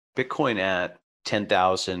Bitcoin at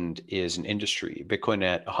 10,000 is an industry. Bitcoin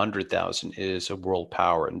at 100,000 is a world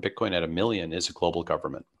power, and Bitcoin at 1 million is a global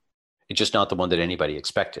government. It's just not the one that anybody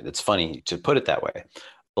expected. It's funny to put it that way.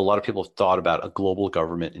 A lot of people have thought about a global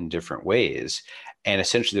government in different ways. And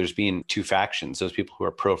essentially, there's been two factions: those people who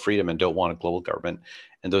are pro freedom and don't want a global government,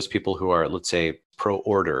 and those people who are, let's say, pro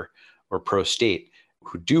order or pro state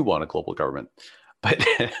who do want a global government. But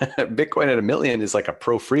Bitcoin at 1 million is like a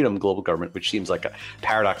pro freedom global government, which seems like a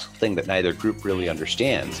paradoxical thing that neither group really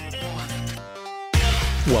understands.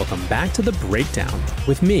 Welcome back to The Breakdown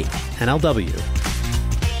with me, NLW.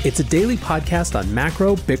 It's a daily podcast on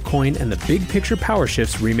macro, Bitcoin, and the big picture power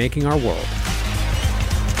shifts remaking our world.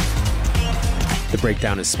 The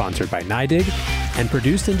Breakdown is sponsored by NYDIG and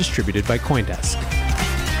produced and distributed by CoinDesk.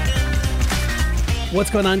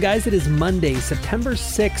 What's going on, guys? It is Monday, September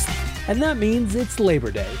 6th, and that means it's Labor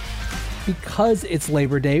Day. Because it's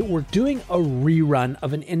Labor Day, we're doing a rerun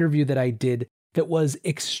of an interview that I did that was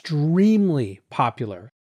extremely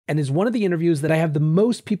popular and is one of the interviews that I have the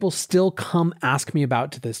most people still come ask me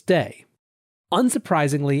about to this day.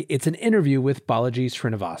 Unsurprisingly, it's an interview with Balaji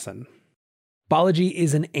Srinivasan. Balaji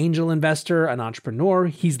is an angel investor, an entrepreneur.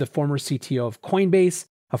 He's the former CTO of Coinbase,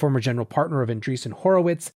 a former general partner of Andreessen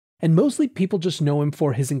Horowitz, and mostly people just know him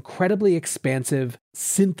for his incredibly expansive,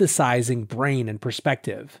 synthesizing brain and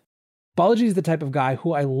perspective. Balaji is the type of guy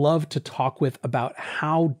who I love to talk with about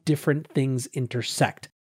how different things intersect,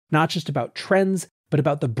 not just about trends, but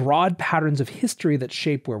about the broad patterns of history that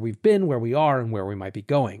shape where we've been, where we are, and where we might be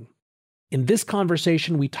going. In this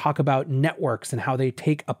conversation, we talk about networks and how they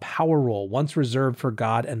take a power role once reserved for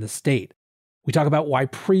God and the state. We talk about why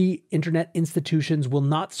pre-internet institutions will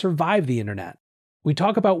not survive the internet. We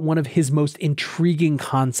talk about one of his most intriguing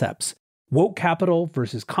concepts, woke capital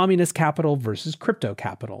versus communist capital versus crypto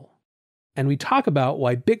capital. And we talk about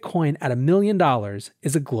why Bitcoin at $1 million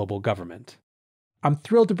is a global government. I'm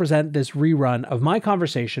thrilled to present this rerun of my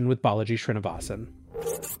conversation with Balaji Srinivasan.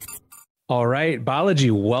 All right,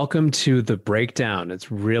 Balaji, welcome to The Breakdown.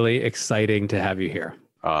 It's really exciting to have you here.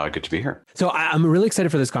 Good to be here. So I'm really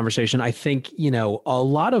excited for this conversation. I think, a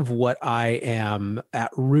lot of what I am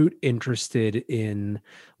at root interested in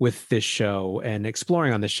with this show and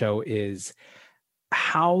exploring on this show is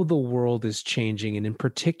how the world is changing, and in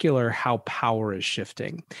particular, how power is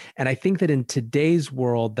shifting. And I think that in today's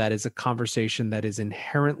world, that is a conversation that is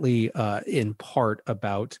inherently in part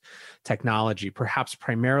about technology, perhaps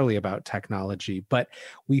primarily about technology. But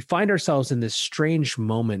we find ourselves in this strange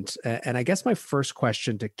moment. And I guess my first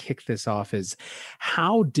question to kick this off is,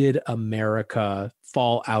 how did America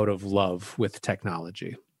fall out of love with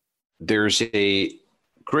technology? There's a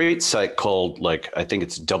great site called, I think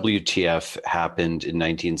it's WTF happened in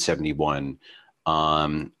 1971.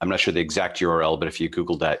 I'm not sure the exact URL, but if you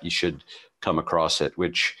Google that, you should come across it,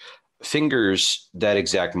 which fingers that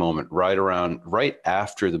exact moment right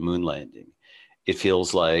after the moon landing. It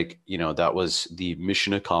feels like, that was the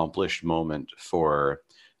mission accomplished moment for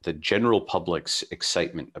the general public's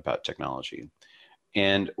excitement about technology.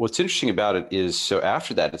 And what's interesting about it is, so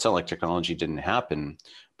after that, it's not like technology didn't happen,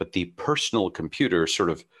 but the personal computer sort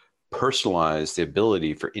of personalized the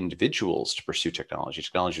ability for individuals to pursue technology.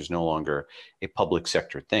 Technology is no longer a public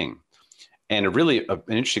sector thing. And an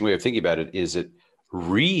interesting way of thinking about it is it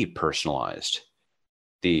re-personalized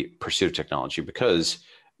the pursuit of technology, because,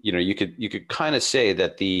 you could kind of say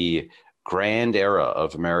that the grand era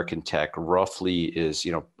of American tech roughly is,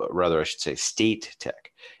 rather I should say state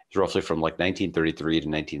tech, is roughly from 1933 to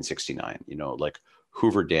 1969, like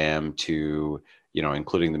Hoover Dam to,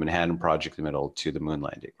 including the Manhattan Project in the middle, to the moon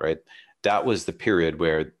landing, right? That was the period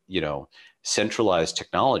where, centralized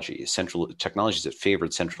technologies that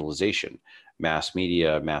favored centralization, mass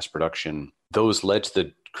media, mass production, those led to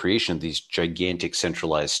the creation of these gigantic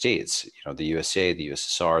centralized states, the USA, the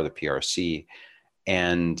USSR, the PRC.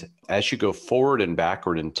 And as you go forward and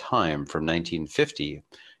backward in time from 1950,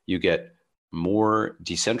 you get more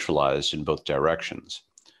decentralized in both directions.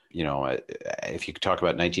 If you talk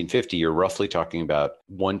about 1950, you're roughly talking about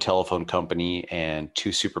one telephone company and two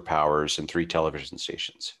superpowers and three television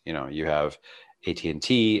stations. You have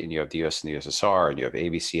AT&T, and you have the US and the USSR, and you have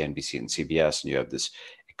ABC, NBC, and CBS, and you have this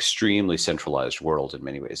extremely centralized world in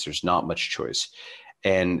many ways. There's not much choice.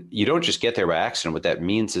 And you don't just get there by accident. What that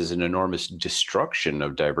means is an enormous destruction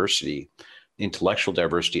of diversity, intellectual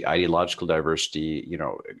diversity, ideological diversity,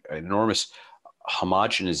 an enormous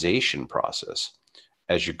homogenization process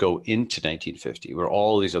as you go into 1950, where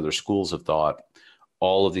all these other schools of thought,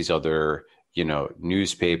 all of these other,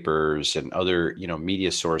 newspapers and other,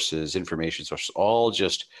 media sources, information sources, all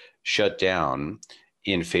just shut down.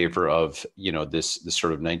 in favor of, this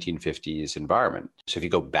sort of 1950s environment. So if you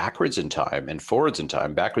go backwards in time and forwards in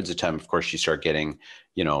time, backwards in time, of course, you start getting,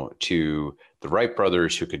 to the Wright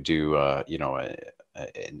brothers who could do,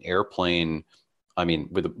 an airplane. I mean,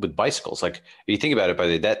 with bicycles. Like, if you think about it, by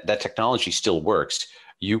the way, that technology still works.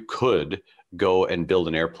 You could go and build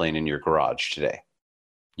an airplane in your garage today.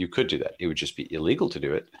 You could do that. It would just be illegal to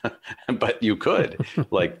do it, but you could.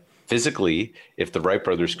 Like, physically, if the Wright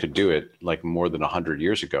brothers could do it, like more than 100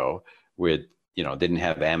 years ago, with, didn't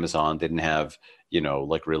have Amazon, didn't have,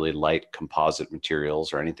 like really light composite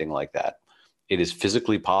materials or anything like that. It is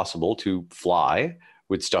physically possible to fly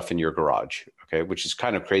with stuff in your garage. Okay, which is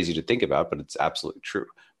kind of crazy to think about, but it's absolutely true.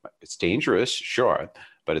 It's dangerous, sure,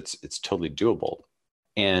 but it's totally doable.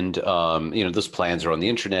 And those plans are on the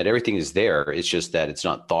internet. Everything is there. It's just that it's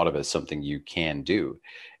not thought of as something you can do.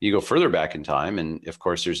 You go further back in time, and of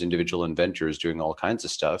course, there's individual inventors doing all kinds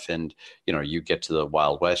of stuff. And you get to the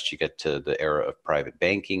Wild West, you get to the era of private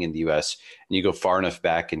banking in the U.S., and you go far enough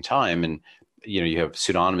back in time, and you have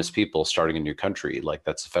pseudonymous people starting a new country, like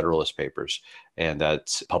that's the Federalist Papers, and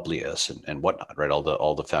that's Publius and whatnot, right?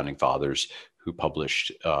 All the founding fathers who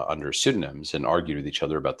published under pseudonyms and argued with each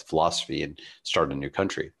other about the philosophy and started a new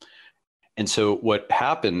country. And so what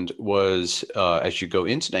happened was, as you go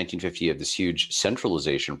into 1950, you have this huge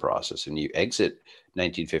centralization process, and you exit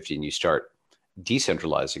 1950 and you start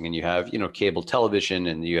decentralizing, and you have, cable television,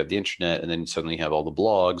 and you have the internet, and then suddenly you have all the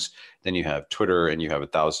blogs, then you have Twitter, and you have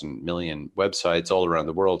 1,000 million websites all around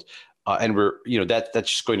the world. And we're, that's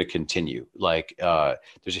just going to continue. Like,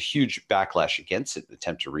 there's a huge backlash against it,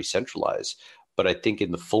 attempt to re-centralize. But I think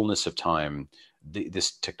in the fullness of time,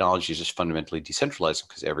 this technology is just fundamentally decentralizing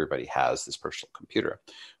because everybody has this personal computer.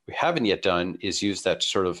 What we haven't yet done is use that to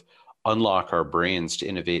sort of unlock our brains to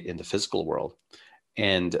innovate in the physical world.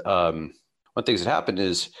 And one of the things that happened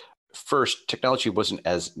is, first, technology wasn't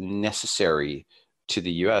as necessary to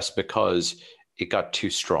the US because it got too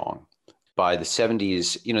strong. By the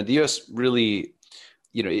 70s, the US really,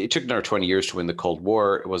 it took another 20 years to win the Cold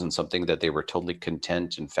War. It wasn't something that they were totally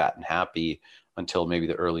content and fat and happy until maybe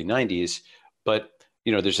the early 90s. But,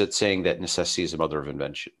 there's that saying that necessity is the mother of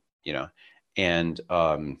invention, and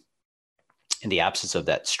in the absence of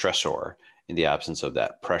that stressor, in the absence of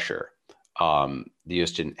that pressure, the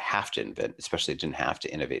US didn't have to invent, especially it didn't have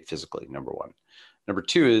to innovate physically, number one. Number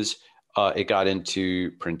two is it got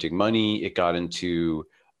into printing money. It got into,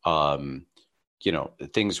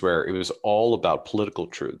 things where it was all about political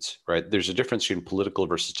truths, right? There's a difference between political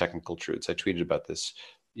versus technical truths. I tweeted about this,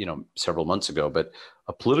 several months ago, but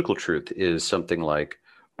a political truth is something like,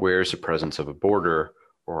 where's the presence of a border,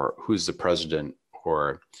 or who's the president,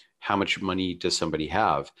 or how much money does somebody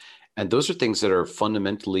have? And those are things that are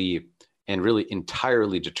fundamentally and really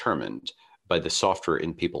entirely determined by the software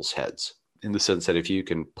in people's heads, in the sense that if you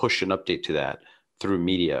can push an update to that through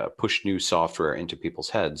media, push new software into people's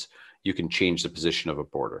heads, you can change the position of a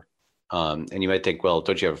border. And you might think, well,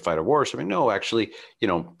 don't you have to fight a war? So, no, actually,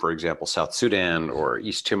 for example, South Sudan or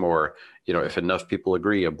East Timor, if enough people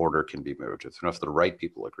agree, a border can be moved. If enough of the right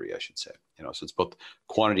people agree, I should say. So it's both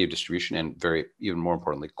quantity of distribution and even more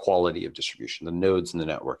importantly, quality of distribution, the nodes in the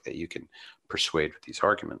network that you can persuade with these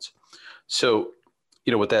arguments. So,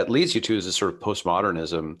 what that leads you to is a sort of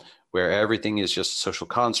postmodernism where everything is just a social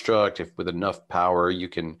construct. If with enough power, you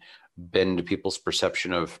can bend people's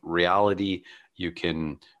perception of reality, you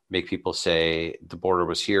can make people say the border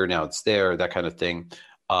was here, now it's there, that kind of thing,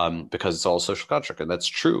 because it's all social construct. And that's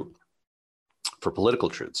true for political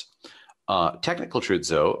truths. Technical truths,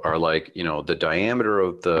 though, are like, the diameter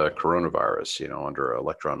of the coronavirus, under an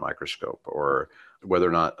electron microscope, or whether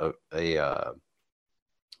or not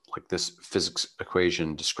like this physics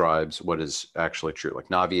equation describes what is actually true, like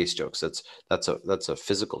Navier-Stokes. That's a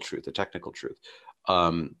physical truth, a technical truth.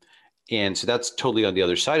 And so that's totally on the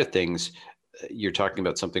other side of things. You're talking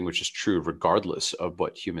about something which is true regardless of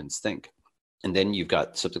what humans think. And then you've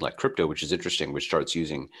got something like crypto, which is interesting, which starts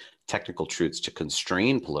using technical truths to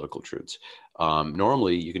constrain political truths.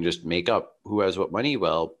 Normally, you can just make up who has what money.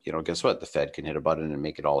 Well, guess what? The Fed can hit a button and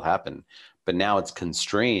make it all happen. But now it's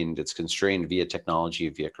constrained. It's constrained via technology,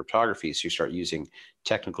 via cryptography. So you start using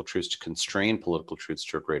technical truths to constrain political truths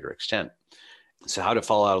to a greater extent. So how to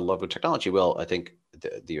fall out of love with technology? Well, I think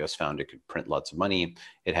the US found it could print lots of money.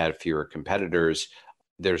 It had fewer competitors.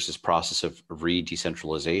 There's this process of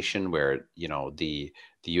re-decentralization where, the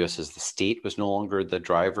US as the state was no longer the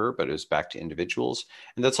driver, but it was back to individuals.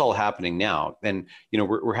 And that's all happening now. And,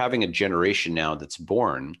 we're having a generation now that's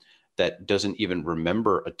born that doesn't even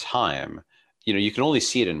remember a time. You can only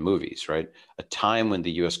see it in movies, right? A time when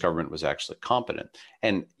the US government was actually competent.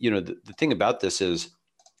 And, the thing about this is,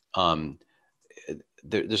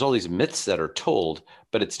 there's all these myths that are told,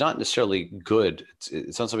 but it's not necessarily good.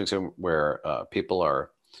 It's not something where people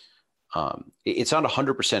are. It's not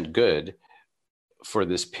 100% good for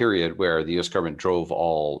this period where the U.S. government drove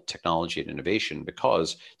all technology and innovation,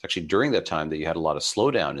 because it's actually during that time that you had a lot of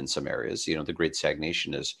slowdown in some areas. The Great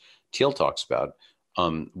Stagnation, as Thiel talks about.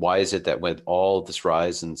 Why is it that with all this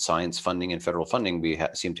rise in science funding and federal funding, we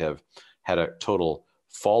seem to have had a total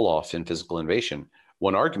fall off in physical innovation?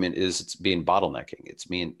 One argument is it's being bottlenecking.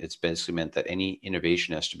 It's basically meant that any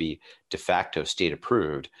innovation has to be de facto state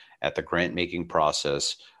approved at the grant making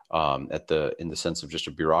process, in the sense of just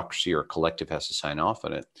a bureaucracy or a collective has to sign off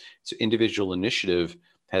on it. So individual initiative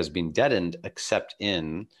has been deadened, except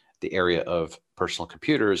in the area of personal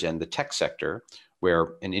computers and the tech sector,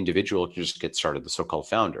 where an individual can just get started, the so-called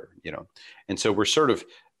founder. And so we're sort of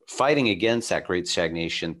fighting against that great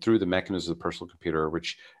stagnation through the mechanism of the personal computer,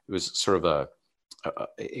 which was sort of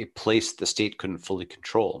a place the state couldn't fully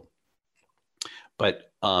control.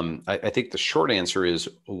 But I think the short answer is,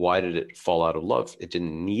 why did it fall out of love? It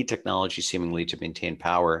didn't need technology seemingly to maintain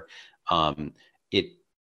power.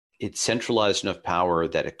 It centralized enough power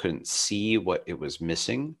that it couldn't see what it was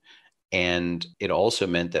missing. And it also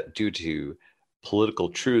meant that due to political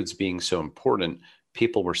truths being so important,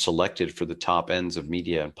 people were selected for the top ends of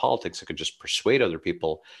media and politics that could just persuade other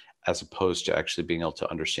people, as opposed to actually being able to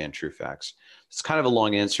understand true facts. It's kind of a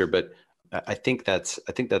long answer, but I think that's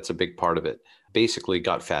a big part of it. Basically,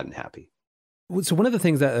 got fat and happy. So one of the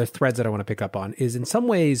things threads that I want to pick up on is, in some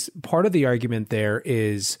ways, part of the argument there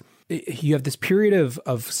is you have this period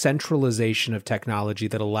of centralization of technology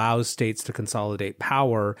that allows states to consolidate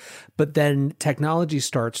power, but then technology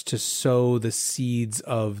starts to sow the seeds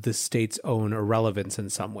of the state's own irrelevance in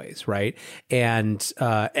some ways, right? And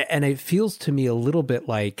it feels to me a little bit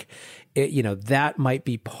like that might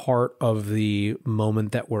be part of the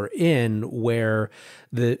moment that we're in, where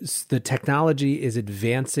the technology is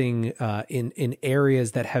advancing in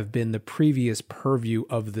areas that have been the previous purview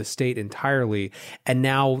of the state entirely, and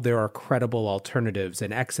now there are credible alternatives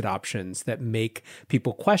and exit options that make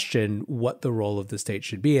people question what the role of the state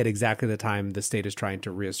should be at exactly the time the state is trying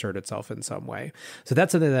to reassert itself in some way. So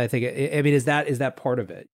that's something that I think. I mean, is that part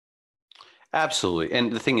of it? Absolutely.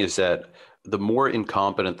 And the thing is that the more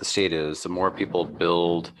incompetent the state is, the more people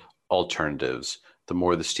build alternatives, the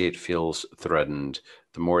more the state feels threatened,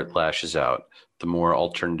 the more it lashes out, the more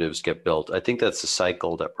alternatives get built. I think that's the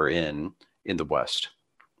cycle that we're in the West.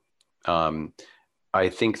 I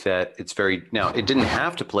think that now, it didn't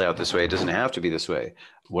have to play out this way. It doesn't have to be this way.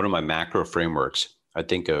 One of my macro frameworks, I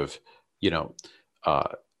think of, the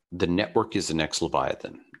network is the next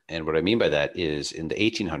Leviathan. And what I mean by that is, in the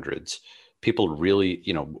 1800s, people really,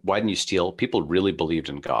 why didn't you steal? People really believed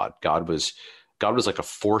in God. God was like a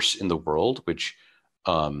force in the world, which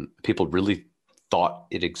people really thought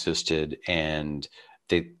it existed, and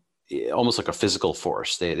they almost like a physical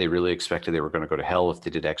force. They really expected they were going to go to hell if they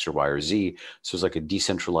did X or Y or Z. So it was like a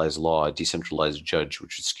decentralized law, a decentralized judge,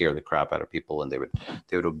 which would scare the crap out of people, and they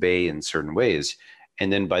would obey in certain ways.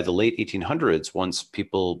 And then by the late 1800s, once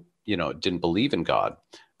people didn't believe in God,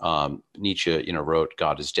 Nietzsche, wrote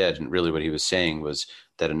 "God is dead," and really what he was saying was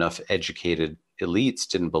that enough educated elites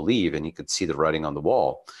didn't believe, and he could see the writing on the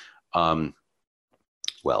wall.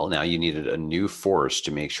 Well, now you needed a new force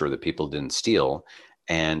to make sure that people didn't steal,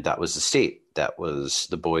 and that was the state. That was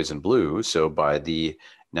the boys in blue. So by the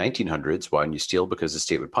 1900s, why didn't you steal? Because the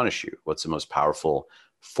state would punish you. What's the most powerful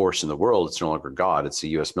force in the world? It's no longer God. It's the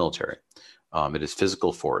U.S. military. It is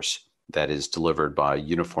physical force that is delivered by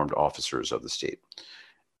uniformed officers of the state.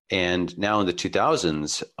 And now in the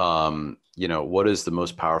 2000s, what is the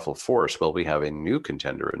most powerful force? Well, we have a new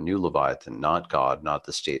contender, a new Leviathan, not God, not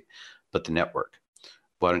the state, but the network.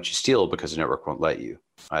 Why don't you steal? Because the network won't let you.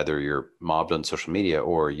 Either you're mobbed on social media,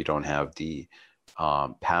 or you don't have the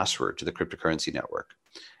password to the cryptocurrency network.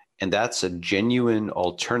 And that's a genuine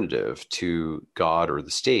alternative to God or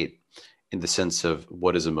the state, in the sense of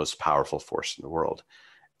what is the most powerful force in the world.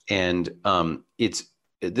 And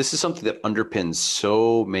this is something that underpins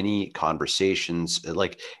so many conversations.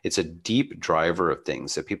 Like, it's a deep driver of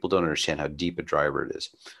things that people don't understand how deep a driver it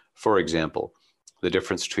is. For example, the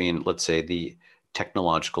difference between, let's say, the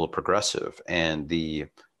technological progressive and the,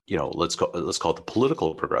 let's call it the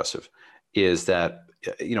political progressive, is that,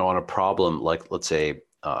 on a problem like, let's say,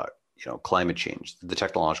 climate change, the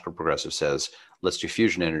technological progressive says, let's do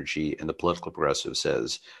fusion energy, and the political progressive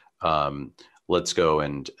says, let's go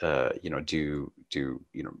and do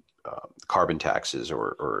carbon taxes,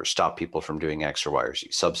 or stop people from doing X or Y or Z,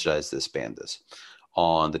 subsidize this, ban this.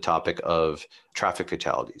 On the topic of traffic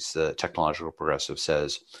fatalities, the technological progressive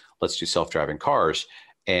says, let's do self-driving cars,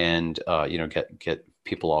 and get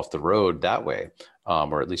people off the road that way,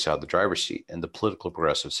 or at least out of the driver's seat. And the political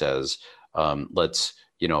progressive says, let's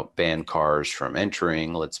ban cars from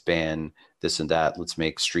entering, let's ban this and that, let's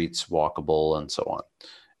make streets walkable, and so on.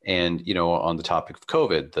 And on the topic of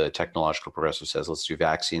COVID, the technological progressive says, let's do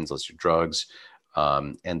vaccines, let's do drugs.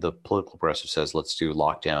 And the political progressive says, let's do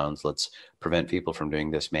lockdowns, let's prevent people from doing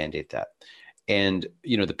this, mandate that. And,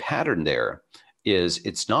 the pattern there is,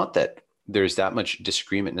 it's not that there's that much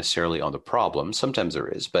disagreement necessarily on the problem. Sometimes there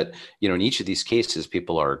is, but, in each of these cases,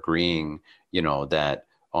 people are agreeing, that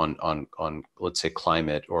on let's say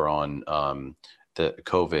climate, or on the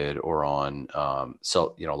COVID, or on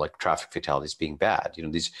like traffic fatalities being bad.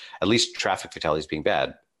 These, at least traffic fatalities being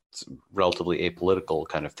bad, it's relatively apolitical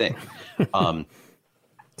kind of thing.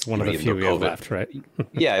 It's one of the few we have left, right?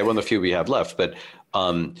 Yeah, one of the few we have left. But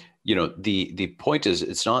the point is,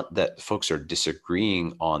 it's not that folks are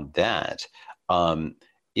disagreeing on that.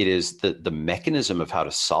 It is the mechanism of how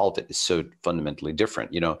to solve it is so fundamentally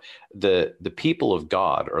different. The people of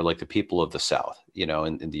God are like the people of the South,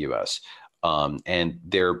 in the U.S. And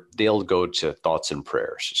they'll go to thoughts and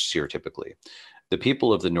prayers stereotypically. The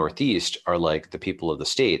people of the Northeast are like the people of the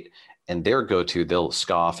state, and they'll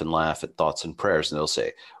scoff and laugh at thoughts and prayers, and they'll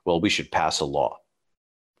say, well, we should pass a law,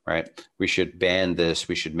 right? We should ban this,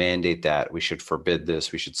 we should mandate that, we should forbid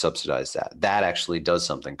this, we should subsidize that. That actually does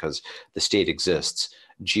something, because the state exists.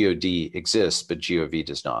 God exists, but GOV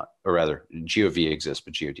does not. Or rather, GOV exists,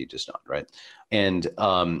 but God does not, right? And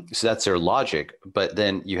so that's their logic. But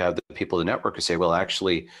then you have the people of the network who say, well,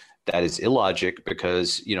 actually, that is illogic,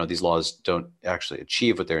 because these laws don't actually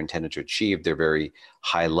achieve what they're intended to achieve. They're very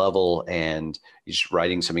high level, and you're just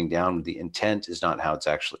writing something down. The intent is not how it's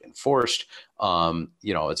actually enforced.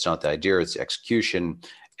 It's not the idea, it's the execution.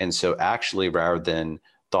 And so actually, rather than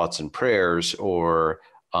thoughts and prayers or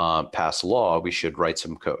pass a law, we should write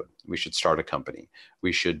some code. We should start a company.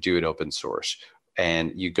 We should do it open source.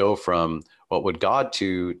 And you go from what would God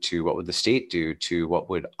do to what would the state do to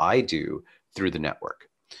what would I do through the network.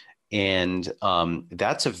 And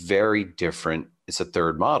that's a very different, it's a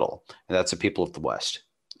third model, and that's the people of the West.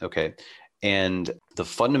 Okay. And the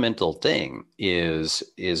fundamental thing is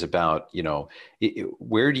about,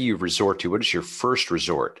 where do you resort to? What is your first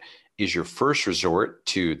resort? Is your first resort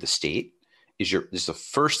to the state? Is the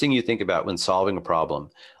first thing you think about when solving a problem?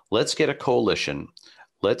 Let's get a coalition.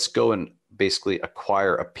 Let's go and basically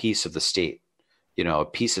acquire a piece of the state, a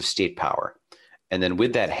piece of state power. And then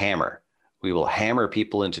with that hammer, we will hammer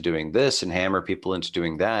people into doing this and hammer people into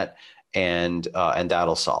doing that, and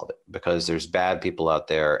that'll solve it, because there's bad people out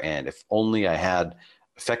there. And if only I had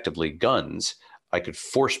effectively guns, I could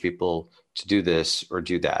force people to do this or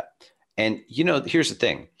do that. And, here's the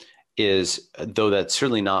thing is, though that's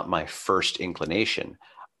certainly not my first inclination,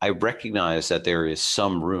 I recognize that there is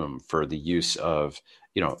some room for the use of,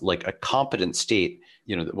 like a competent state.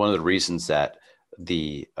 One of the reasons that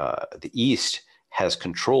the East has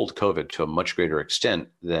controlled COVID to a much greater extent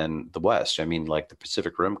than the West. I mean, like the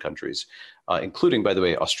Pacific Rim countries, including, by the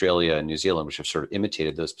way, Australia and New Zealand, which have sort of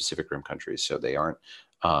imitated those Pacific Rim countries. So they aren't,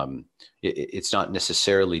 it's not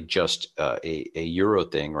necessarily just a Euro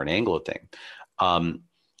thing or an Anglo thing.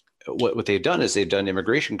 What they've done is they've done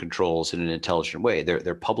immigration controls in an intelligent way.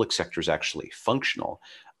 Their public sector is actually functional.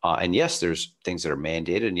 And yes, there's things that are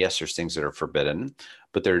mandated, and yes, there's things that are forbidden,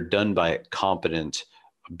 but they're done by competent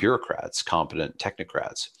bureaucrats, competent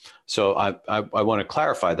technocrats. So I want to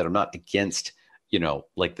clarify that I'm not against,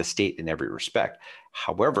 like the state in every respect.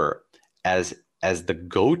 However, as the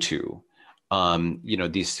go-to,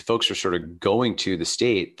 these folks are sort of going to the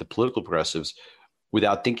state, the political progressives,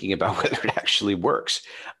 without thinking about whether it actually works,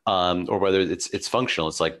 or whether it's functional.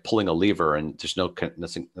 It's like pulling a lever and there's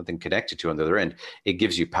nothing connected to on the other end. It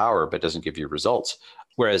gives you power, but doesn't give you results.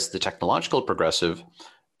 Whereas the technological progressive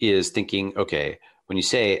is thinking, okay, when you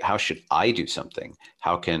say, how should I do something?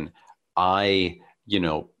 How can I,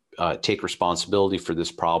 take responsibility for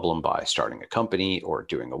this problem by starting a company or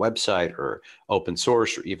doing a website or open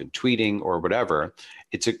source or even tweeting or whatever?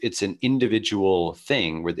 It's an individual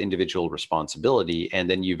thing with individual responsibility. And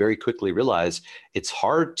then you very quickly realize it's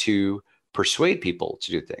hard to persuade people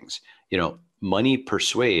to do things. Money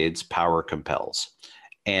persuades, power compels.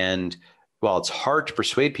 And while it's hard to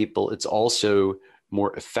persuade people, it's also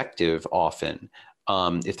more effective often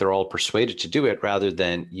if they're all persuaded to do it, rather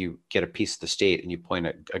than you get a piece of the state and you point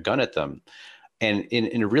a gun at them. And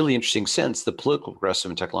in a really interesting sense, the political progressive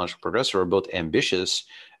and technological progressive are both ambitious.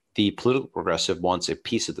 The political progressive wants a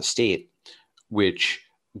piece of the state, which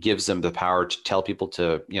gives them the power to tell people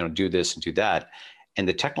to, do this and do that. And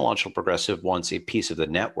the technological progressive wants a piece of the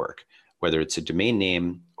network, whether it's a domain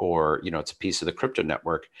name or, it's a piece of the crypto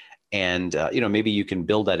network. And, maybe you can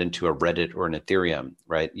build that into a Reddit or an Ethereum,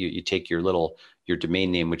 right? You take your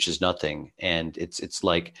domain name, which is nothing. And it's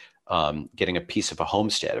like getting a piece of a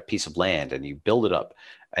homestead, a piece of land, and you build it up.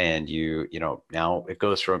 And now it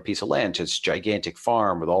goes from a piece of land to this gigantic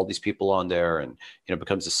farm with all these people on there, and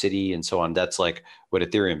becomes a city and so on. That's like what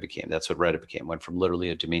Ethereum became. That's what Reddit became. Went from literally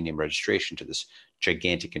a domain name registration to this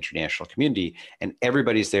gigantic international community, and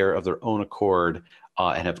everybody's there of their own accord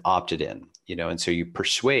and have opted in. And so you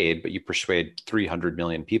persuade 300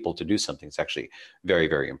 million people to do something. It's actually very,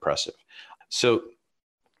 very impressive. So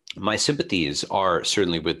my sympathies are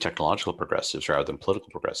certainly with technological progressives rather than political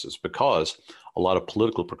progressives, because a lot of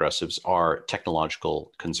political progressives are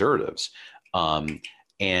technological conservatives. Again,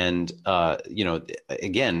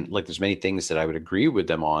 like there's many things that I would agree with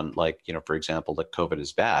them on, like, for example, that COVID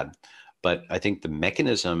is bad. But I think the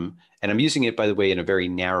mechanism, and I'm using it, by the way, in a very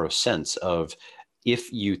narrow sense of,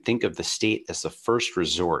 if you think of the state as the first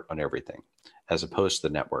resort on everything, as opposed to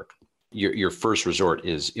the network, your first resort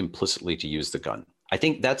is implicitly to use the gun. I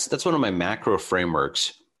think that's one of my macro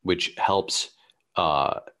frameworks, which helps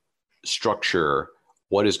structure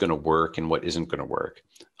what is going to work and what isn't going to work.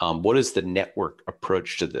 What is the network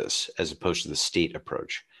approach to this, as opposed to the state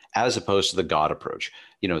approach, as opposed to the God approach?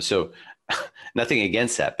 So nothing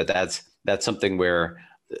against that, but that's something where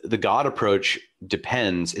the God approach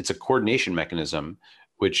depends. It's a coordination mechanism,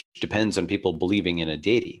 which depends on people believing in a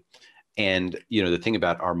deity. And, the thing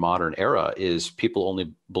about our modern era is people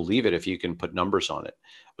only believe it if you can put numbers on it.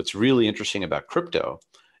 What's really interesting about crypto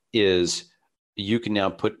is you can now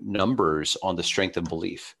put numbers on the strength of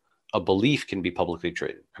belief. A belief can be publicly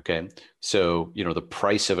traded. Okay. So, the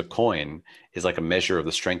price of a coin is like a measure of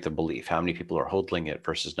the strength of belief. How many people are holding it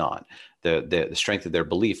versus not, the strength of their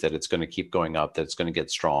belief that it's going to keep going up, that it's going to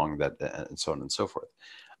get strong, that, and so on and so forth.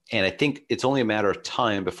 And I think it's only a matter of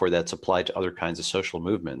time before that's applied to other kinds of social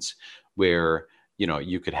movements, where,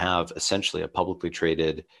 you could have essentially a publicly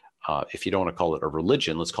traded, if you don't want to call it a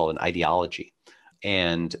religion, let's call it an ideology.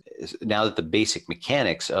 And now that the basic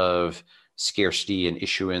mechanics of scarcity and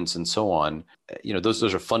issuance and so on, those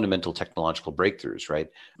are fundamental technological breakthroughs, right?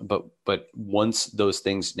 But once those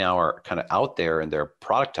things now are kind of out there and they're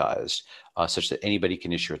productized, such that anybody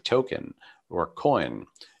can issue a token or a coin,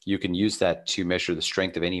 you can use that to measure the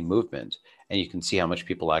strength of any movement, and you can see how much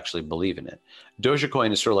people actually believe in it.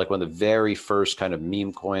 Dogecoin is sort of like one of the very first kind of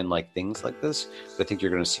meme coin like things like this, but I think you're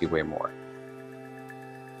going to see way more.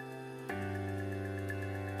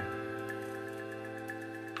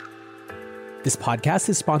 This podcast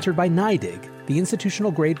is sponsored by NYDIG, the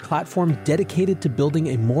institutional grade platform dedicated to building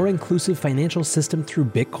a more inclusive financial system through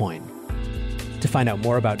Bitcoin. To find out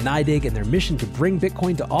more about NYDIG and their mission to bring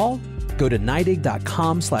Bitcoin to all, go to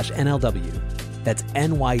NYDIG.com/NLW. That's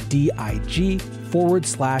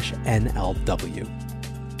NYDIG/NLW.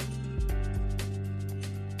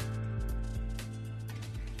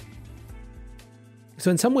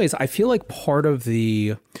 So in some ways, I feel like part of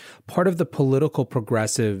the political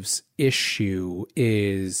progressives issue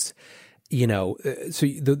is, so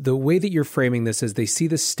the way that you're framing this is they see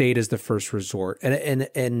the state as the first resort. And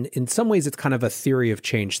in some ways, it's kind of a theory of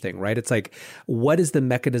change thing, right? It's like, what is the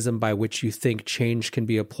mechanism by which you think change can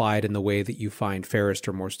be applied in the way that you find fairest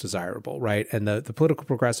or most desirable, right? And the political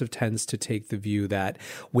progressive tends to take the view that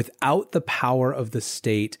without the power of the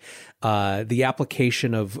state, the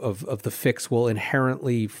application of the fix will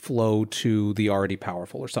inherently flow to the already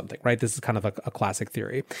powerful or something, right? This is kind of a classic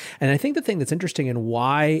theory. And I think the thing that's interesting and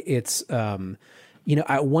why it's,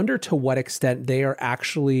 I wonder to what extent they are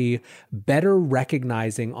actually better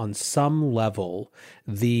recognizing on some level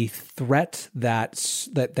the threat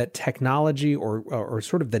that technology or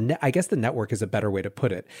sort of I guess the network is a better way to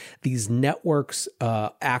put it. These networks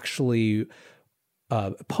actually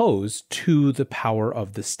pose to the power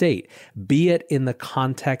of the state, be it in the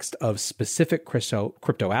context of specific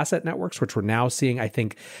crypto asset networks, which we're now seeing. I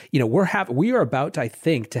think, we are about to, I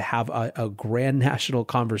think, to have a grand national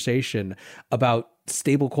conversation about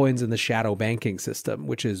stablecoins in the shadow banking system,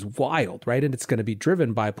 which is wild, right? And it's going to be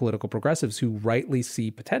driven by political progressives who rightly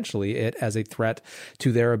see potentially it as a threat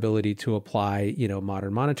to their ability to apply,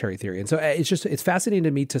 modern monetary theory. And so it's fascinating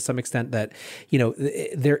to me to some extent that,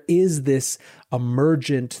 there is this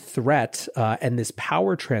emergent threat and this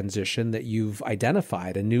power transition that you've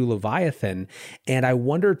identified, a new Leviathan. And I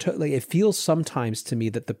wonder, it feels sometimes to me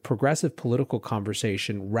that the progressive political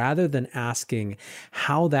conversation, rather than asking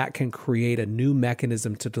how that can create a new mechanism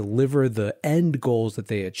to deliver the end goals that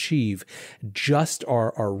they achieve, just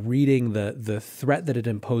are reading the threat that it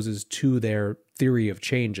imposes to their theory of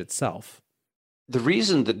change itself. The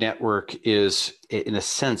reason the network is, in a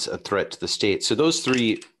sense, a threat to the state. So those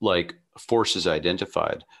three like forces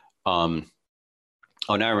identified. Oh,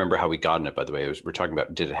 now I remember how we got in it. By the way, we're talking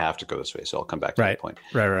about did it have to go this way? So I'll come back to that point.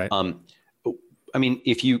 Right. I mean,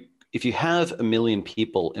 if you have 1 million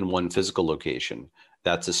people in one physical location,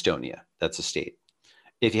 that's Estonia. That's a state.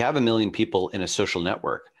 If you have 1 million people in a social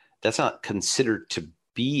network, that's not considered to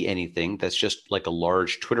be anything. That's just like a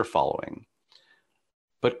large Twitter following.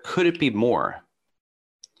 But could it be more?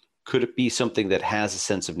 Could it be something that has a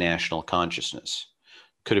sense of national consciousness?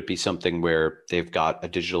 Could it be something where they've got a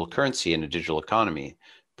digital currency and a digital economy,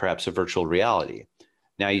 perhaps a virtual reality?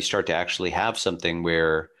 Now you start to actually have something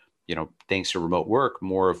where, thanks to remote work,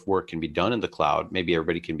 more of work can be done in the cloud. Maybe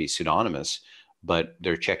everybody can be pseudonymous, but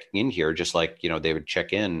they're checking in here just like, they would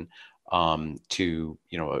check in to,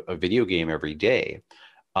 a video game every day.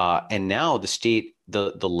 And now the state,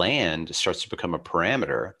 the land starts to become a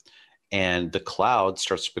parameter, and the cloud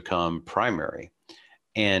starts to become primary.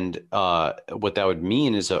 And what that would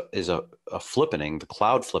mean is a flippening, the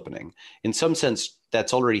cloud flippening. In some sense,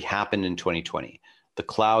 that's already happened in 2020. The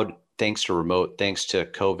cloud, thanks to remote, thanks to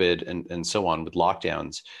COVID and so on with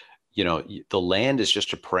lockdowns, the land is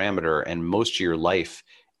just a parameter, and most of your life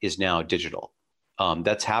is now digital.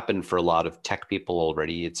 That's happened for a lot of tech people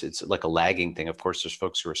already. It's like a lagging thing. Of course, there's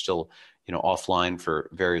folks who are still, offline for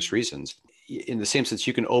various reasons. In the same sense,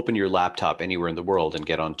 you can open your laptop anywhere in the world and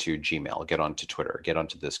get onto Gmail, get onto Twitter, get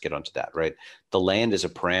onto this, get onto that, right? The land is a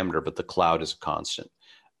parameter, but the cloud is a constant.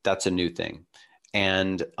 That's a new thing.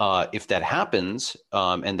 And if that happens,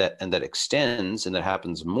 and that extends, and that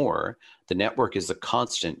happens more, the network is the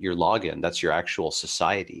constant, your login. That's your actual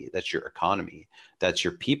society. That's your economy. That's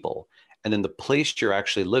your people. And then the place you're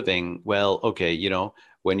actually living, well, okay,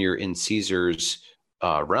 when you're in Caesar's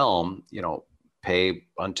realm, pay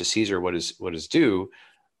unto Caesar what is due,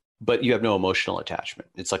 but you have no emotional attachment.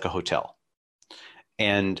 It's like a hotel.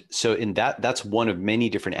 And so that's one of many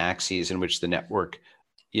different axes in which the network,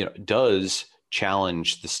 does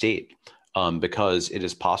challenge the state, because it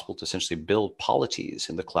is possible to essentially build polities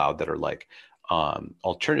in the cloud that are like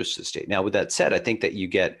alternatives to the state. Now, with that said, I think that you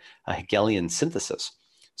get a Hegelian synthesis.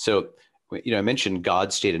 So, I mentioned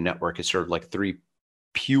God, state, and network is sort of like three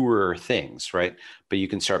pure things, right? But you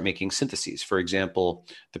can start making syntheses. For example,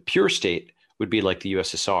 the pure state would be like the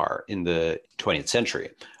USSR in the 20th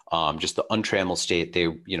century. Just the untrammeled state.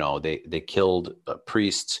 They killed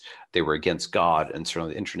priests. They were against God, and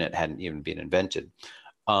certainly the internet hadn't even been invented.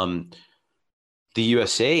 The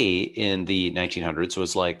USA in the 1900s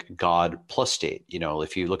was like God plus state.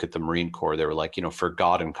 If you look at the Marine Corps, they were like, for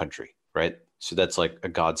God and country, right? So that's like a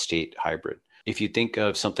God state hybrid. If you think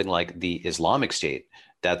of something like the Islamic State,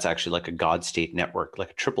 that's actually like a God state network,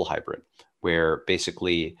 like a triple hybrid, where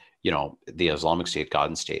basically, the Islamic State, God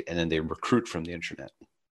and state, and then they recruit from the internet.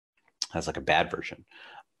 That's like a bad version.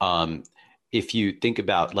 If you think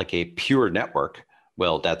about like a pure network,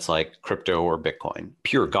 well, that's like crypto or Bitcoin.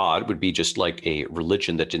 Pure God would be just like a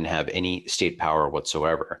religion that didn't have any state power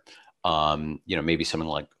whatsoever. Maybe something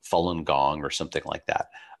like Falun Gong or something like that.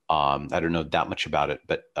 I don't know that much about it,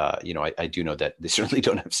 but I do know that they certainly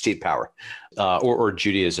don't have state power, or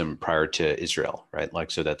Judaism prior to Israel, right?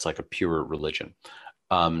 Like, so that's like a pure religion.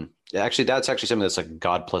 Actually, that's actually something that's like a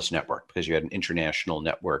God plus network, because you had an international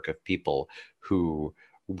network of people who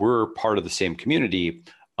were part of the same community,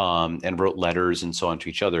 and wrote letters and so on to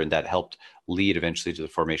each other, and that helped lead eventually to the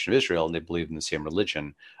formation of Israel. And they believed in the same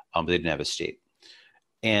religion, but they didn't have a state.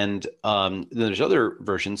 And then there's other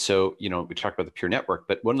versions. So, we talked about the pure network,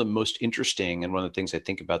 but one of the most interesting and one of the things I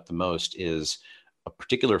think about the most is a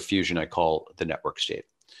particular fusion I call the network state.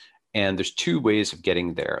 And there's two ways of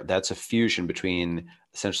getting there. That's a fusion between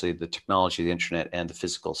essentially the technology, the internet, and the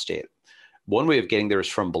physical state. One way of getting there is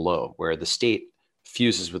from below, where the state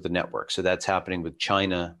fuses with the network. So that's happening with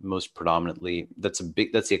China most predominantly. That's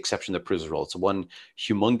the exception that proves the rule. It's one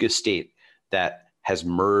humongous state that has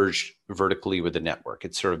merged vertically with the network.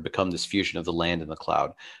 It's sort of become this fusion of the land and the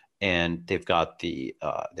cloud. And they've got they've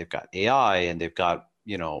got AI, and they've got,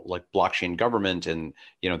 like blockchain government, and,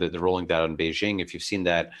 they're rolling that on Beijing, if you've seen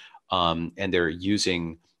that. And they're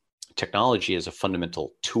using technology as a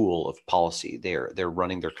fundamental tool of policy. They're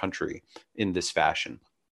running their country in this fashion.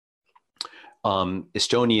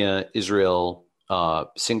 Estonia, Israel,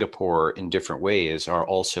 Singapore, in different ways, are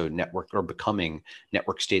also becoming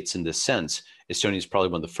network states in this sense. Estonia is probably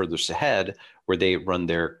one of the furthest ahead, where they run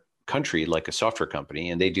their country like a software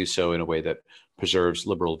company, and they do so in a way that preserves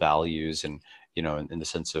liberal values and, in the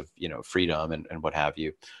sense of, freedom and what have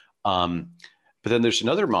you. But then there's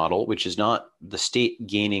another model, which is not the state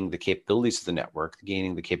gaining the capabilities of the network,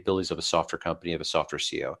 gaining the capabilities of a software company, of a software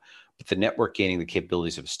CEO, but the network gaining the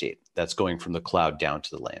capabilities of a state. That's going from the cloud down to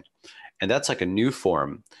the land. And that's like a new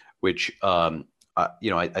form, which I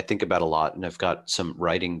think about a lot, and I've got some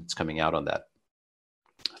writing that's coming out on that.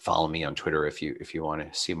 Follow me on Twitter if you want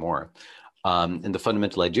to see more. And the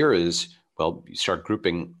fundamental idea is, well, you start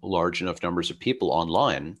grouping large enough numbers of people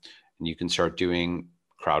online, and you can start doing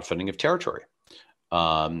crowdfunding of territory.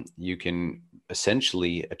 You can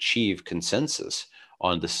essentially achieve consensus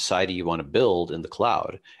on the society you want to build in the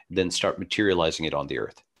cloud, then start materializing it on the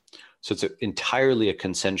earth. So it's entirely a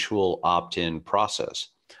consensual opt-in process.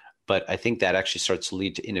 But I think that actually starts to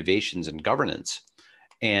lead to innovations in governance.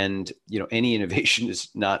 And any innovation is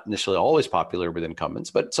not necessarily always popular with incumbents,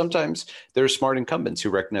 but sometimes there are smart incumbents who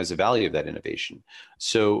recognize the value of that innovation.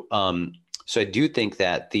 So I do think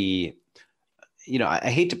that I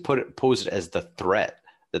hate to pose it as the threat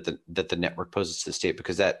that the network poses to the state,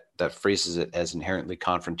 because that phrases it as inherently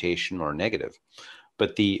confrontational or negative.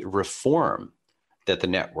 But the reform that the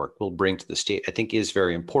network will bring to the state, I think, is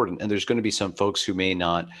very important. And there's going to be some folks who may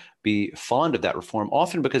not be fond of that reform,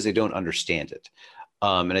 often because they don't understand it.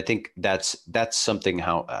 And I think that's something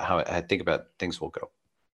how I think about things will go.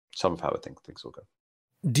 Some of how I think things will go.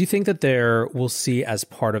 Do you think that we'll see, as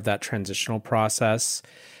part of that transitional process,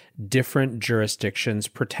 different jurisdictions,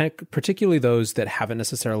 particularly those that haven't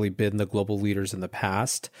necessarily been the global leaders in the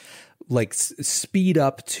past, like speed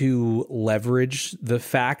up to leverage the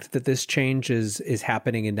fact that this change is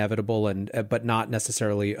happening, inevitable, but not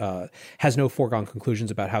necessarily has no foregone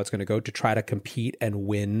conclusions about how it's going to go, to try to compete and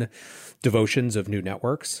win devotions of new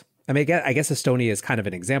networks? I mean, I guess Estonia is kind of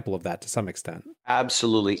an example of that to some extent.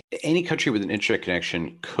 Absolutely. Any country with an internet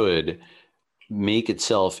connection could make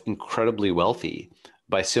itself incredibly wealthy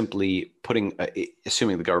by simply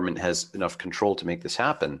assuming the government has enough control to make this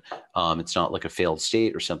happen. It's not like a failed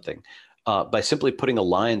state or something. By simply putting a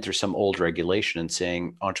line through some old regulation and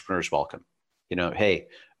saying, entrepreneurs welcome. Hey,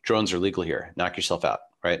 drones are legal here. Knock yourself out,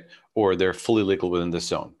 right? Or they're fully legal within this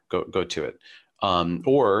zone. Go to it.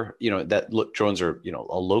 Drones are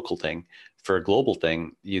a local thing. For a global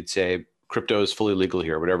thing, you'd say crypto is fully legal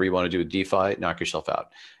here. Whatever you want to do with DeFi, knock yourself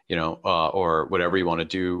out. Or whatever you want to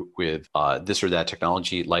do with this or that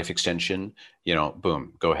technology, life extension,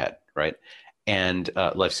 boom, go ahead, right? And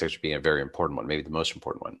life extension being a very important one, maybe the most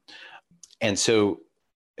important one. And so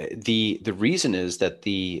the reason is that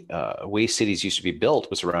the way cities used to be built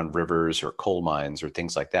was around rivers or coal mines or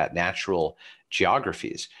things like that, natural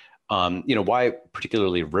geographies. Why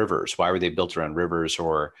particularly rivers? Why were they built around rivers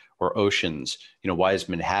or oceans? Why is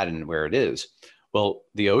Manhattan where it is? Well,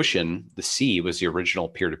 the ocean, the sea, was the original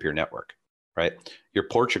peer-to-peer network, right? You're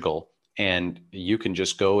Portugal, and you can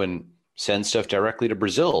just go and send stuff directly to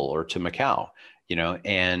Brazil or to Macau,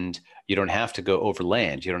 and you don't have to go over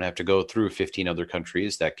land. You don't have to go through 15 other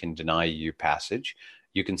countries that can deny you passage.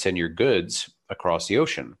 You can send your goods across the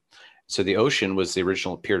ocean. So the ocean was the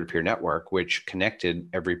original peer-to-peer network, which connected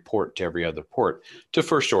every port to every other port to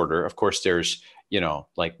first order. Of course, there's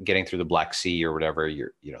like getting through the Black Sea or whatever,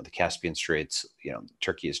 the Caspian Straits,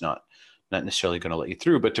 Turkey is not necessarily going to let you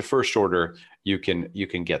through, but to first order, you can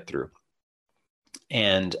get through.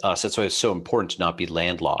 And so that's why it's so important to not be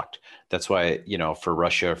landlocked. That's why, for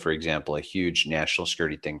Russia, for example, a huge national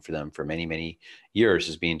security thing for them for many, many years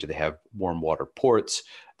has been, do they have warm water ports?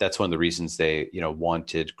 That's one of the reasons they,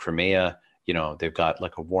 wanted Crimea. They've got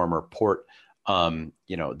like a warmer port.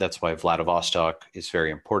 That's why Vladivostok is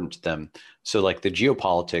very important to them. So like the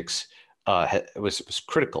geopolitics was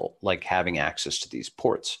critical, like having access to these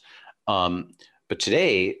ports. But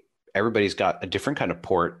today, everybody's got a different kind of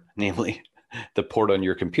port, namely the port on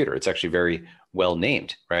your computer. It's actually very well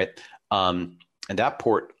named, right? And that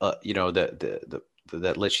port,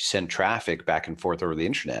 that lets you send traffic back and forth over the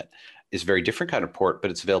internet is a very different kind of port,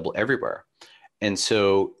 but it's available everywhere. And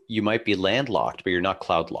so you might be landlocked, but you're not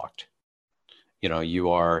cloud locked. You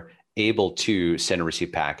are able to send and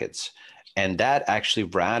receive packets. And that actually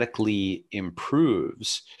radically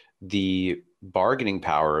improves the bargaining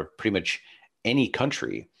power of pretty much any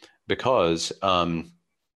country, because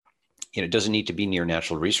it doesn't need to be near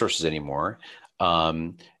natural resources anymore.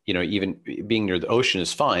 Even being near the ocean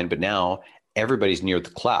is fine, but now everybody's near the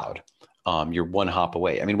cloud. You're one hop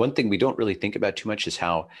away. I mean, one thing we don't really think about too much is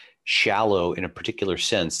how shallow, in a particular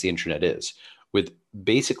sense, the internet is. With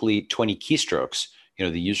basically 20 keystrokes,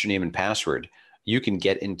 the username and password, you can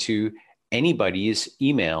get into anybody's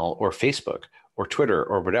email or Facebook or Twitter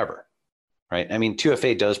or whatever, right? I mean,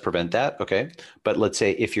 2FA does prevent that, okay? But let's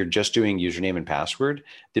say if you're just doing username and password,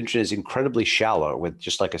 the internet is incredibly shallow. With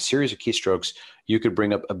just like a series of keystrokes, you could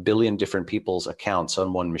bring up a billion different people's accounts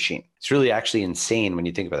on one machine. It's really actually insane when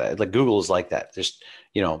you think about that. Like Google is like that. Just,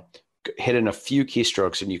 you know, hit in a few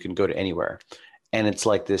keystrokes and you can go to anywhere. And it's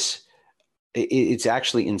like this, it's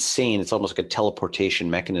actually insane. It's almost like a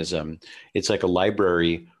teleportation mechanism. It's like a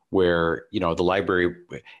library where, you know, the library,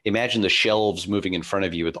 imagine the shelves moving in front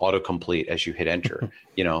of you with autocomplete as you hit enter.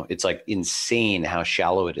 You know, it's like insane how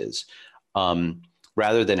shallow it is.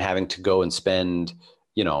 Rather than having to go and spend,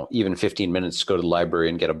 you know, even 15 minutes to go to the library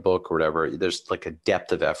and get a book or whatever, there's like a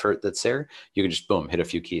depth of effort that's there. You can just boom, hit a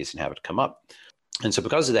few keys and have it come up. And so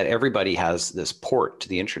because of that, everybody has this port to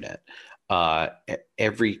the internet.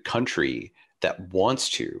 Every country that wants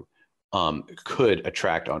to could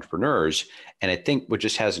attract entrepreneurs. And I think what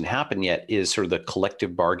just hasn't happened yet is sort of the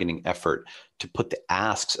collective bargaining effort to put the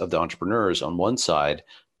asks of the entrepreneurs on one side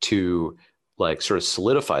to like sort of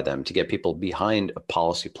solidify them, to get people behind a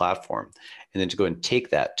policy platform, and then to go and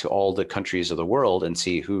take that to all the countries of the world and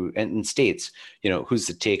see who, and states, you know, who's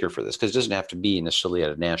the taker for this, because it doesn't have to be necessarily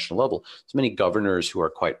at a national level. There's many governors who are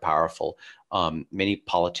quite powerful, many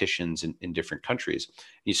politicians in different countries.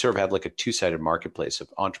 You sort of have like a two-sided marketplace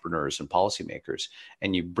of entrepreneurs and policymakers,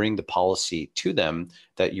 and you bring the policy to them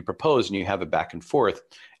that you propose, and you have it back and forth.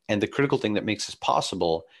 And the critical thing that makes this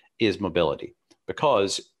possible is mobility,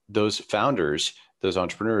 because those founders, those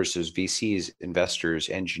entrepreneurs, those VCs, investors,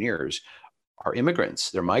 engineers are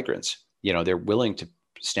immigrants. They're migrants. You know, they're willing to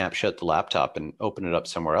snap shut the laptop and open it up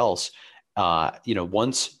somewhere else. You know,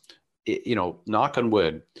 once, you know, knock on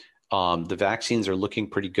wood, the vaccines are looking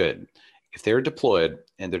pretty good. If they're deployed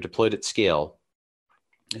and they're deployed at scale,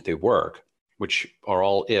 if they work, which are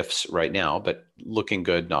all ifs right now, but looking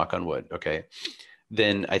good, knock on wood, okay,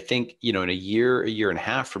 then I think, you know, in a year and a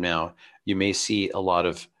half from now, you may see a lot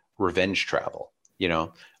of revenge travel, you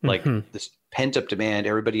know, like this pent up demand,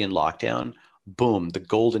 everybody in lockdown, boom, the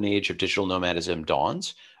golden age of digital nomadism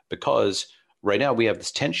dawns, because right now we have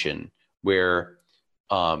this tension where,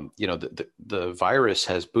 you know, the virus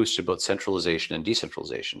has boosted both centralization and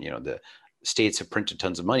decentralization. You know, the states have printed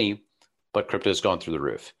tons of money, but crypto has gone through the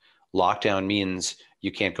roof. Lockdown means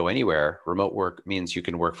you can't go anywhere. Remote work means you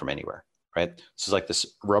can work from anywhere, right? So it's like this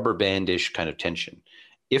rubber band-ish kind of tension.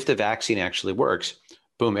 If the vaccine actually works,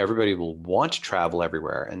 boom, everybody will want to travel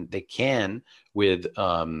everywhere, and they can with,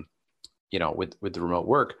 you know, with the remote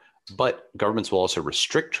work, but governments will also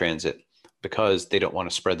restrict transit because they don't want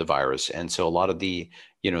to spread the virus. And so a lot of the,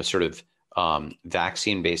 you know, sort of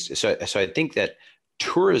vaccine-based, so I think that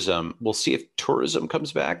tourism, we'll see if tourism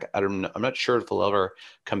comes back. I'm not sure if it'll ever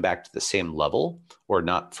come back to the same level, or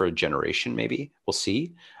not for a generation, maybe. We'll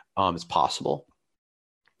see. It's possible.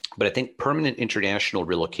 But I think permanent international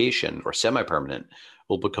relocation, or semi-permanent,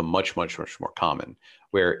 will become much, much, much more common,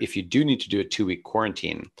 where if you do need to do a 2-week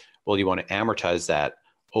quarantine, well, you want to amortize that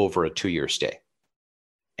over a 2-year stay,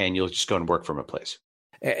 and you'll just go and work from a place.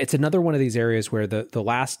 It's another one of these areas where the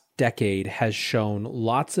last decade has shown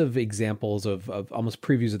lots of examples of almost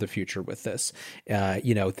previews of the future with this.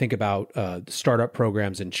 You know, think about startup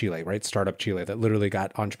programs in Chile, right? Startup Chile, that literally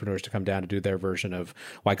got entrepreneurs to come down to do their version of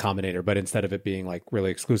Y Combinator, but instead of it being like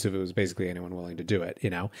really exclusive, it was basically anyone willing to do it,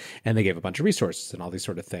 you know? And they gave a bunch of resources and all these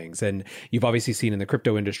sort of things. And you've obviously seen in the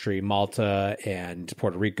crypto industry, Malta and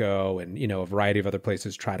Puerto Rico and, you know, a variety of other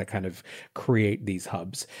places try to kind of create these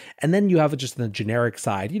hubs. And then you have just the generic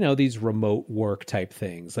side, you know, these remote work type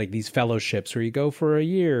things, like these fellowships where you go for a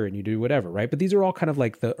year and you do whatever, right? But these are all kind of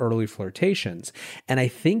like the early flirtations. And I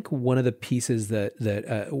think one of the pieces that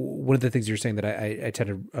one of the things you're saying that I tend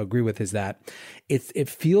to agree with is that it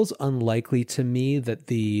feels unlikely to me that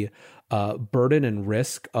the burden and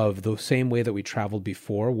risk of the same way that we traveled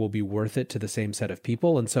before will be worth it to the same set of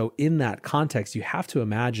people. And so in that context, you have to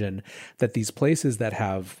imagine that these places that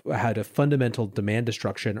have had a fundamental demand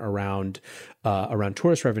destruction around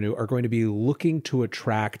tourist revenue are going to be looking to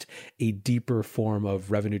attract a deeper form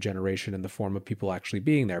of revenue generation in the form of people actually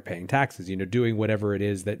being there, paying taxes, you know, doing whatever it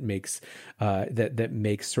is that makes that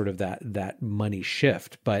makes sort of that money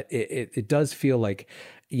shift. But it does feel like,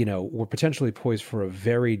 you know, we're potentially poised for a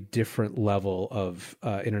very different level of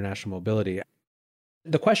international mobility.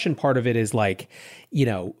 The question part of it is like, you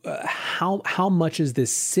know, how much is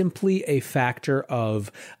this simply a factor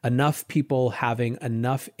of enough people having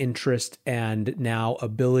enough interest and now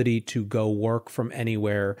ability to go work from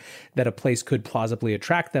anywhere that a place could plausibly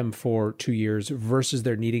attract them for 2 years, versus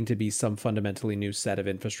there needing to be some fundamentally new set of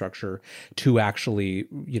infrastructure to actually,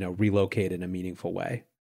 you know, relocate in a meaningful way?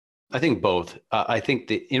 I think both. I think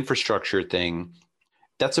the infrastructure thing,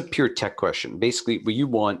 That's a pure tech question. Basically, what you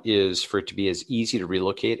want is for it to be as easy to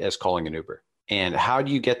relocate as calling an Uber. And how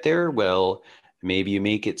do you get there? Well, maybe you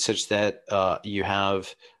make it such that you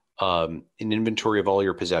have an inventory of all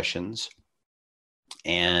your possessions,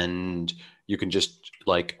 and you can just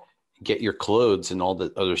like get your clothes and all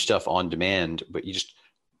the other stuff on demand, but you just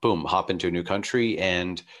boom, hop into a new country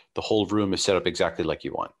and the whole room is set up exactly like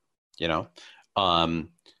you want, you know? Um,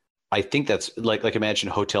 I think that's like imagine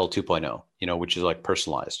Hotel 2.0, which is like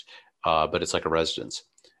personalized, but it's like a residence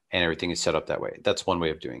and everything is set up that way. That's one way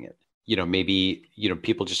of doing it. Maybe,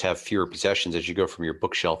 people just have fewer possessions as you go from your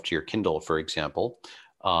bookshelf to your Kindle, for example.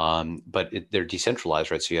 But they're decentralized,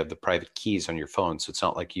 right? So you have the private keys on your phone. So it's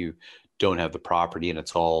not like you don't have the property and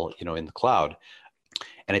it's all, in the cloud.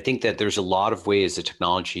 And I think that there's a lot of ways the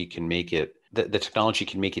technology can make it, the technology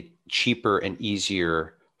can make it cheaper and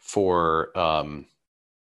easier for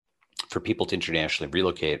people to internationally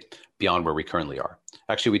relocate beyond where we currently are.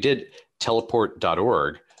 Actually, we did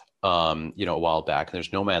teleport.org, a while back, and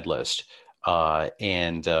there's Nomad List.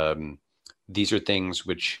 And these are things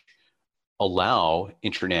which allow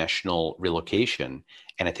international relocation.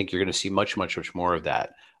 And I think you're going to see much, much, much more of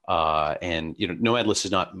that. And Nomad List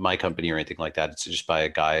is not my company or anything like that. It's just by a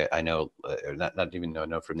guy I know, not even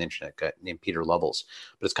know from the internet, guy named Peter Levels.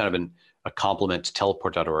 But it's kind of a complement to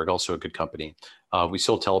teleport.org, also a good company. We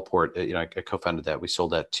sold Teleport, I co-founded that. We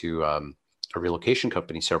sold that to a relocation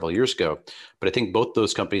company several years ago. But I think both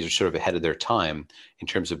those companies are sort of ahead of their time in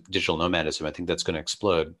terms of digital nomadism. I think that's going to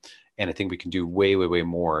explode. And I think we can do way, way, way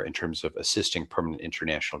more in terms of assisting permanent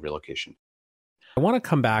international relocation. I want to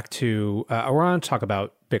come back to, I want to talk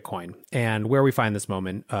about Bitcoin and where we find this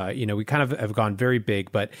moment. We kind of have gone very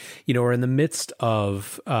big, but, we're in the midst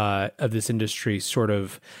of this industry sort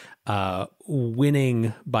of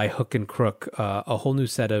winning by hook and crook, a whole new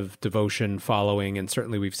set of devotion following. And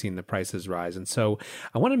certainly we've seen the prices rise. And so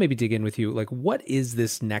I want to maybe dig in with you, like, what is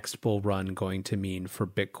this next bull run going to mean for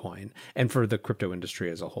Bitcoin and for the crypto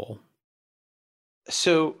industry as a whole?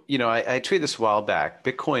 So, I tweeted this a while back.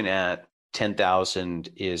 Bitcoin at 10,000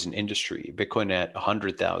 is an industry. Bitcoin at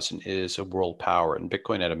 100,000 is a world power, and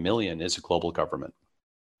Bitcoin at 1 million is a global government.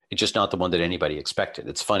 It's just not the one that anybody expected.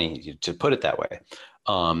 It's funny to put it that way.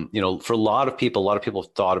 For a lot of people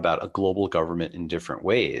have thought about a global government in different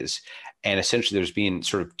ways. And essentially there's been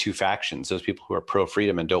sort of two factions, those people who are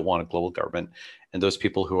pro-freedom and don't want a global government, and those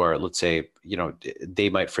people who are, let's say, they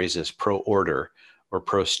might phrase this pro-order or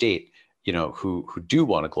pro-state, who do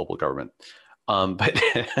want a global government. But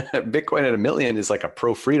Bitcoin at 1 million is like a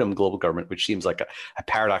pro-freedom global government, which seems like a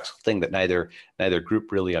paradoxical thing that neither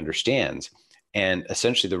group really understands. And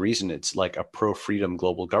essentially the reason it's like a pro-freedom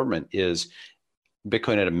global government is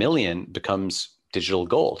Bitcoin at 1 million becomes digital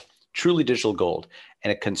gold, truly digital gold.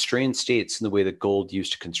 And it constrains states in the way that gold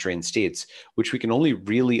used to constrain states, which we can only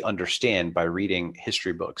really understand by reading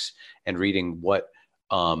history books and reading what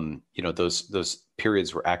those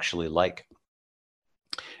periods were actually like.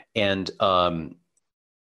 And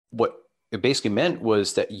what it basically meant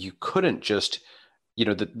was that you couldn't just,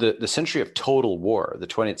 the century of total war, the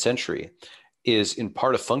 20th century, is in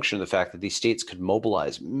part a function of the fact that these states could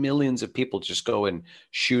mobilize millions of people to just go and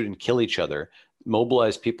shoot and kill each other,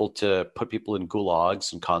 mobilize people to put people in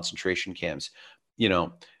gulags and concentration camps.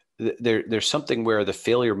 There's something where the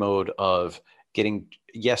failure mode of getting,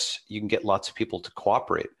 yes, you can get lots of people to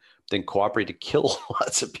cooperate, then cooperate to kill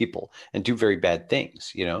lots of people and do very bad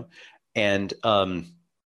things, And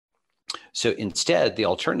so instead, the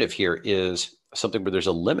alternative here is something where there's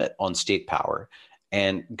a limit on state power,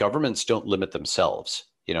 and governments don't limit themselves.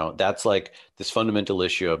 That's like this fundamental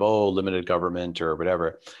issue of, limited government or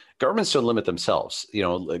whatever. Governments don't limit themselves.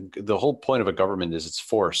 The whole point of a government is its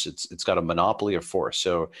force. It's got a monopoly of force.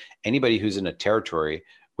 So anybody who's in a territory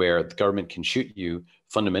where the government can shoot you,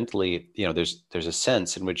 fundamentally, there's a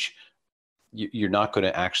sense in which you're not going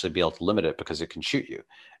to actually be able to limit it because it can shoot you.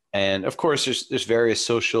 And of course, there's various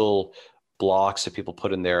social blocks that people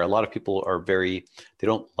put in there. A lot of people are they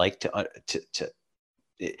don't like to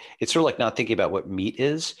it's sort of like not thinking about what meat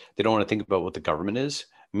is. They don't want to think about what the government is.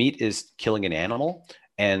 Meat is killing an animal,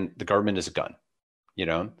 and the government is a gun.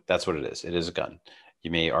 That's what it is. It is a gun.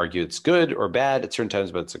 You may argue it's good or bad at certain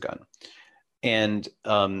times, but it's a gun. And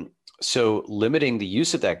so limiting the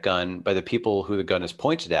use of that gun by the people who the gun is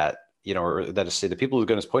pointed at, or that is to say the people who the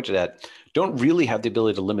gun is pointed at don't really have the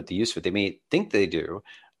ability to limit the use of it. They may think they do.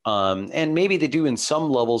 And maybe they do in some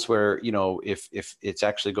levels where, if it's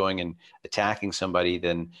actually going and attacking somebody,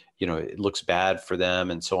 then, it looks bad for them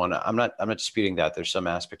and so on. I'm not disputing that. There's some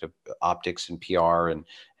aspect of optics and PR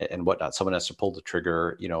and whatnot. Someone has to pull the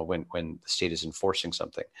trigger, when the state is enforcing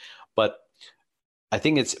something. But I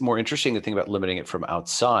think it's more interesting to think about limiting it from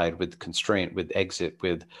outside with constraint, with exit,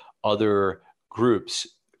 with other groups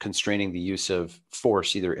constraining the use of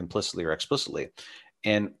force, either implicitly or explicitly.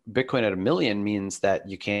 And Bitcoin at 1 million means that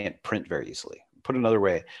you can't print very easily. Put another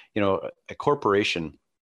way, a corporation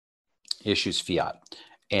issues fiat,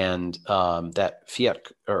 and that fiat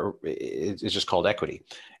is just called equity.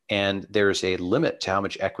 And there's a limit to how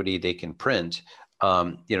much equity they can print.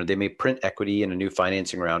 They may print equity in a new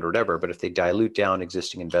financing round or whatever, but if they dilute down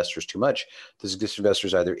existing investors too much, those existing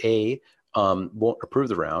investors either A, won't approve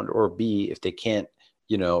the round, or B, if they can't,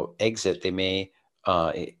 exit, they may,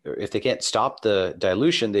 if they can't stop the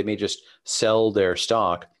dilution, they may just sell their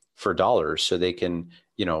stock for dollars so they can,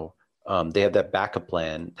 they have that backup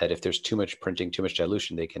plan that if there's too much printing, too much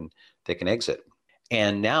dilution, they can exit.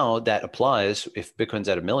 And now that applies, if Bitcoin's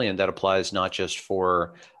at 1 million, that applies not just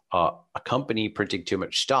for a company printing too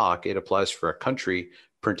much stock, it applies for a country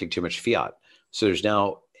printing too much fiat. So there's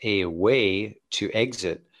now a way to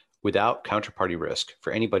exit without counterparty risk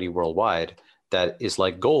for anybody worldwide that is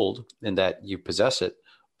like gold in that you possess it,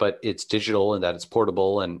 but it's digital and that it's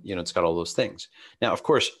portable and, it's got all those things. Now, of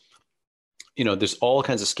course, there's all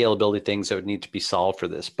kinds of scalability things that would need to be solved for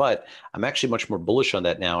this, but I'm actually much more bullish on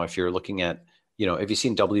that now. If you're looking at, have you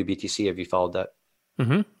seen WBTC? Have you followed that?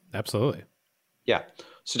 Mm-hmm. Absolutely. Yeah.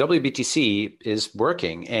 So WBTC is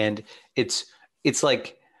working, and it's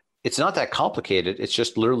like, it's not that complicated. It's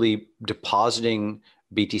just literally depositing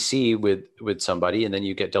BTC with somebody, and then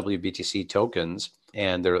you get WBTC tokens,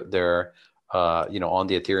 and they're on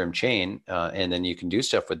the Ethereum chain, and then you can do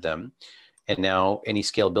stuff with them. And now any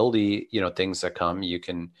scalability, things that come, you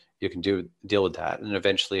can deal with that. And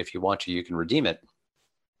eventually, if you want to, you can redeem it.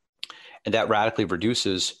 And that radically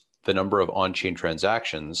reduces the number of on-chain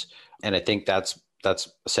transactions. And I think that's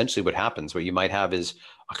essentially what happens. What you might have is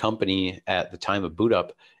a company at the time of boot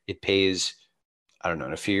up, it pays, I don't know,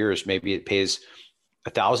 in a few years, maybe it pays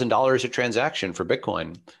 $1,000 a transaction for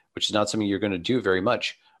Bitcoin, which is not something you're going to do very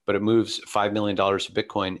much, but it moves $5 million of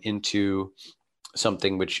Bitcoin into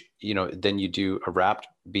something which, then you do a wrapped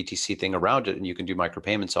BTC thing around it, and you can do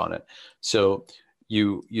micropayments on it. So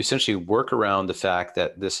you essentially work around the fact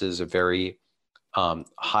that this is a very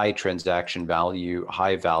high transaction value,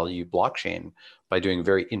 high value blockchain by doing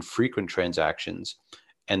very infrequent transactions,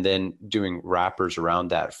 and then doing wrappers around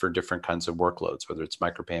that for different kinds of workloads, whether it's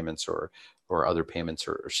micropayments or other payments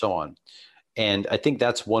or so on. And I think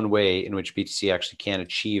that's one way in which BTC actually can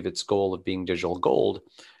achieve its goal of being digital gold.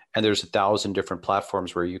 And there's 1,000 different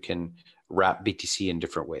platforms where you can wrap BTC in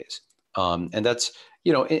different ways. And that's,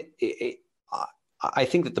 I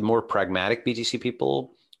think that the more pragmatic BTC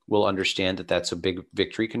people will understand that that's a big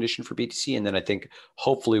victory condition for BTC. And then I think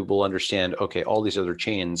hopefully we'll understand, okay, all these other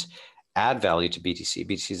chains add value to BTC.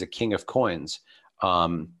 BTC is a king of coins.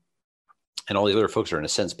 And all the other folks are in a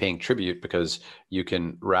sense paying tribute because you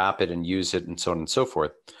can wrap it and use it and so on and so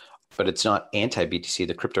forth. But it's not anti-BTC.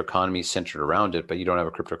 The crypto economy is centered around it, but you don't have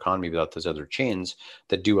a crypto economy without those other chains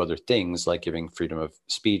that do other things like giving freedom of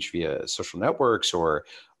speech via social networks or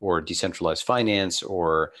decentralized finance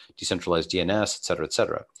or decentralized DNS, et cetera, et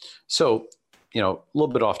cetera. So, a little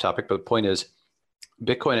bit off topic, but the point is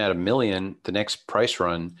Bitcoin at 1 million, the next price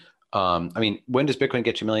run. When does Bitcoin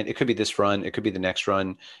get to 1 million? It could be this run. It could be the next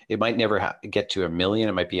run. It might never get to 1 million.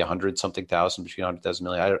 It might be 100 something thousand, between 100,000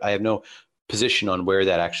 million. I have no position on where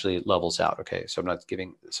that actually levels out. Okay. So I'm not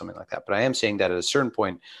giving something like that, but I am saying that at a certain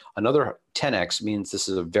point, another 10x means this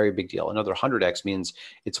is a very big deal. Another 100x means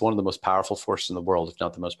it's one of the most powerful forces in the world, if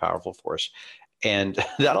not the most powerful force. And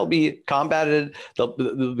that'll be combated.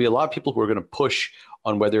 There'll be a lot of people who are going to push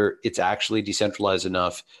on whether it's actually decentralized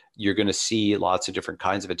enough. You're going to see lots of different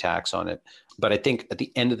kinds of attacks on it. But I think at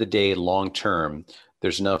the end of the day, long term,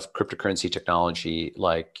 there's enough cryptocurrency technology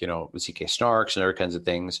like, ZK snarks and other kinds of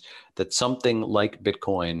things that something like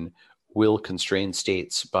Bitcoin will constrain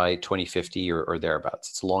states by 2050 or thereabouts.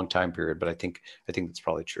 It's a long time period, but I think that's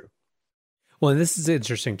probably true. Well, and this is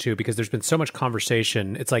interesting too, because there's been so much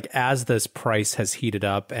conversation. It's like as this price has heated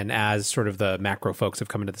up and as sort of the macro folks have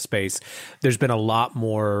come into the space, there's been a lot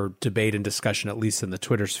more debate and discussion, at least in the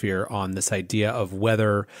Twitter sphere, on this idea of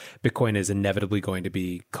whether Bitcoin is inevitably going to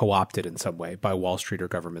be co-opted in some way by Wall Street or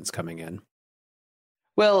governments coming in.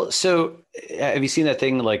 Well, so have you seen that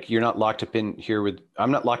thing? Like, you're not locked up in here with,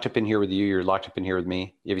 I'm not locked up in here with you. You're locked up in here with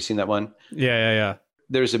me. Have you seen that one? Yeah.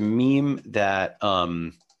 There's a meme that,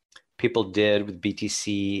 people did with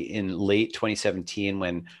BTC in late 2017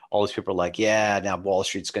 when all these people are like, yeah, now Wall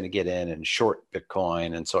Street's going to get in and short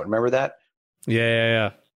Bitcoin. And so remember that? Yeah.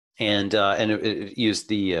 And it used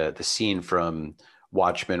the scene from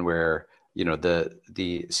Watchmen where,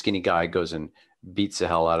 the skinny guy goes and beats the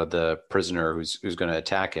hell out of the prisoner who's going to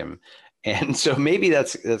attack him. And so maybe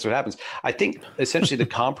that's what happens. I think essentially the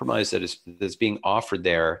compromise that's being offered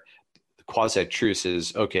there, the quasi truce,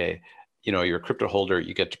 is okay. You're a crypto holder,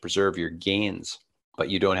 you get to preserve your gains, but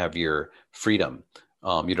you don't have your freedom.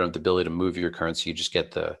 You don't have the ability to move your currency. You just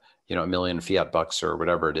get the $1 million fiat bucks or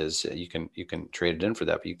whatever it is. You can trade it in for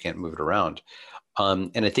that, but you can't move it around.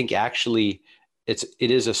 And I think actually it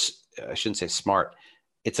is I shouldn't say smart.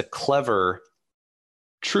 It's a clever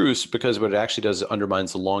truce, because what it actually does is it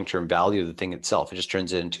undermines the long-term value of the thing itself. It just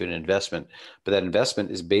turns it into an investment, but that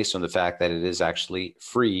investment is based on the fact that it is actually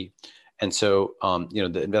free. And so,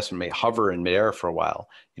 the investment may hover in midair for a while.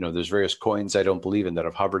 There's various coins I don't believe in that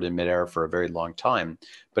have hovered in midair for a very long time,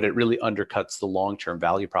 but it really undercuts the long-term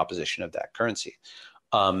value proposition of that currency.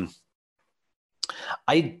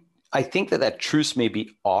 I think that truce may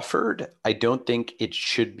be offered. I don't think it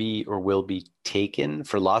should be or will be taken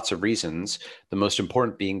for lots of reasons. The most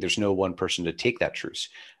important being there's no one person to take that truce.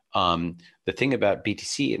 The thing about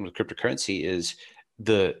BTC and with cryptocurrency is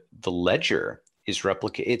the ledger is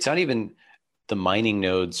replicated. It's not even the mining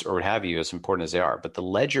nodes or what have you, as important as they are, but the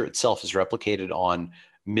ledger itself is replicated on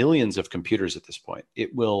millions of computers at this point.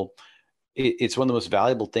 It's one of the most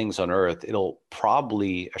valuable things on earth. It'll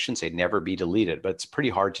probably, I shouldn't say never be deleted, but it's pretty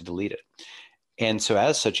hard to delete it. And so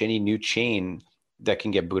as such, any new chain that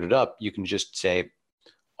can get booted up, you can just say,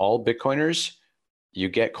 all Bitcoiners, you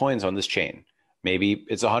get coins on this chain. Maybe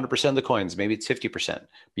it's 100% of the coins, maybe it's 50%, but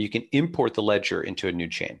you can import the ledger into a new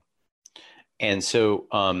chain. And so,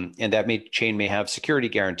 and that chain may have security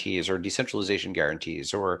guarantees or decentralization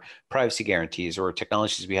guarantees or privacy guarantees or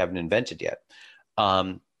technologies we haven't invented yet.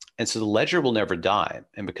 And so the ledger will never die.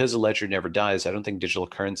 And because the ledger never dies, I don't think digital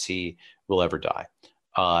currency will ever die.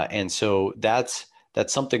 And so that's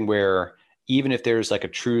something where even if there's like a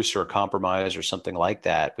truce or a compromise or something like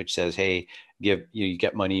that, which says, hey, you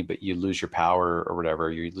get money, but you lose your power or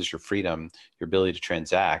whatever, you lose your freedom, your ability to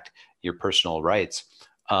transact, your personal rights.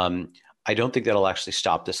 I don't think that'll actually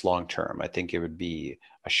stop this long term. I think it would be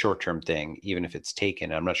a short-term thing, even if it's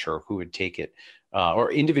taken. I'm not sure who would take it.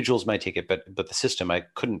 Or individuals might take it, but the system, I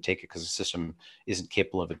couldn't take it because the system isn't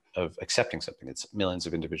capable of accepting something. It's millions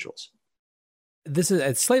of individuals. This is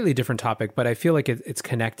a slightly different topic, but I feel like it's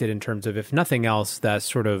connected in terms of, if nothing else, that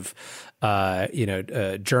sort of,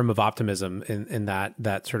 germ of optimism in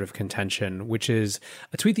that sort of contention, which is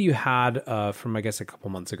a tweet that you had from, I guess, a couple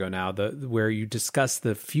months ago now, where you discuss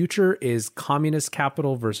the future is communist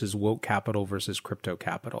capital versus woke capital versus crypto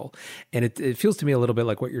capital. And it feels to me a little bit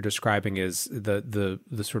like what you're describing is the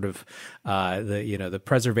sort of, the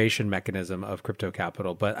preservation mechanism of crypto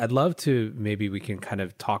capital. But I'd love to, maybe we can kind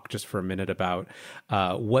of talk just for a minute about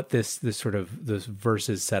what this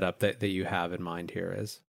versus setup that you have in mind here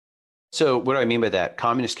is. So what do I mean by that?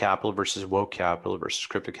 Communist capital versus woke capital versus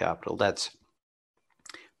crypto capital. That's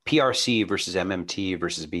PRC versus MMT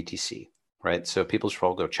versus BTC, right? So People's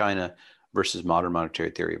Republic of China versus modern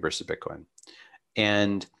monetary theory versus Bitcoin.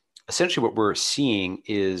 And essentially what we're seeing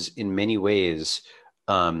is, in many ways,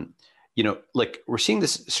 like we're seeing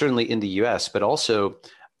this certainly in the US, but also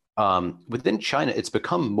within China, it's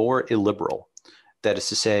become more illiberal. That is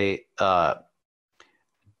to say,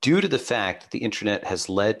 due to the fact that the internet has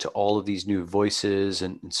led to all of these new voices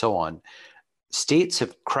and so on, states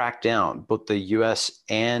have cracked down, both the US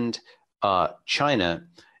and China,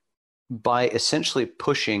 by essentially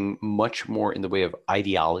pushing much more in the way of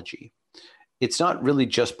ideology. It's not really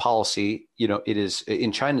just policy. It is,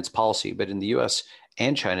 in China, it's policy, but in the US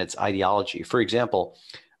and China, it's ideology. For example,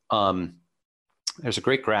 there's a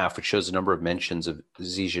great graph which shows the number of mentions of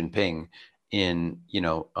Xi Jinping in,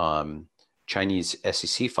 Chinese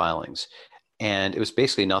SEC filings. And it was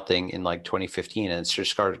basically nothing in like 2015, and it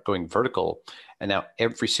just started going vertical. And now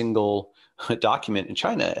every single document in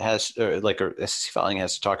China has, like a SEC filing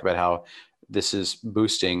has to talk about how this is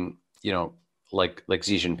boosting, like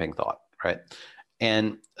Xi Jinping thought, right?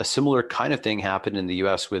 And a similar kind of thing happened in the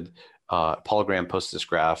US with Paul Graham posted this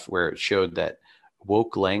graph where it showed that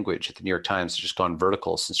woke language at the New York Times has just gone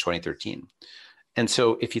vertical since 2013. And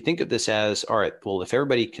so if you think of this as, all right, well, if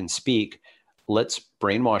everybody can speak, let's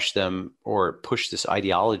brainwash them or push this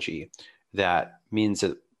ideology that means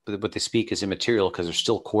that what they speak is immaterial because they're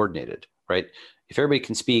still coordinated, right? If everybody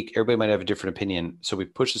can speak, everybody might have a different opinion. So we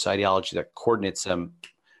push this ideology that coordinates them,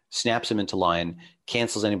 snaps them into line,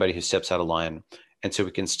 cancels anybody who steps out of line. And so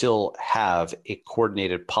we can still have a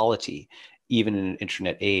coordinated polity, even in an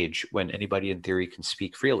internet age when anybody in theory can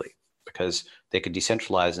speak freely, because they could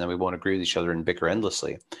decentralize and then we won't agree with each other and bicker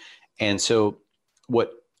endlessly. And so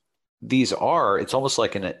what these are, it's almost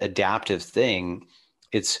like an adaptive thing.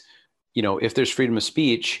 It's, if there's freedom of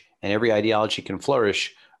speech, and every ideology can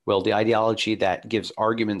flourish. Well, the ideology that gives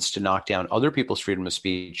arguments to knock down other people's freedom of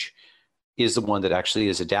speech is the one that actually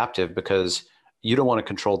is adaptive, because you don't want to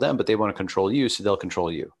control them, but they want to control you, so they'll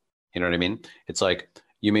control you. You know what I mean? It's like,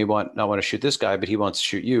 you may not want to shoot this guy, but he wants to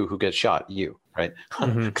shoot you. Who gets shot? You, right?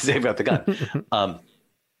 Because they've got the gun.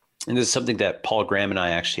 And this is something that Paul Graham and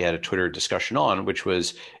I actually had a Twitter discussion on, which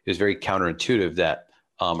was, it was very counterintuitive that,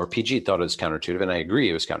 or PG thought it was counterintuitive, and I agree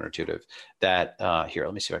it was counterintuitive, that, here,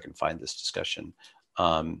 let me see if I can find this discussion.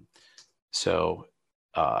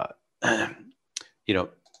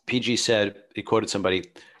 PG said, he quoted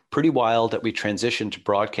somebody, "Pretty wild that we transitioned to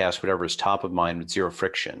broadcast whatever is top of mind with zero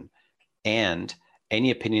friction. And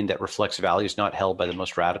any opinion that reflects values not held by the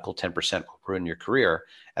most radical 10% will ruin your career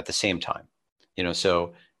at the same time."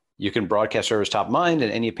 So you can broadcast whatever is top of mind,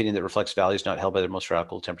 and any opinion that reflects values not held by the most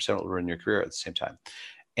radical 10% will ruin your career at the same time.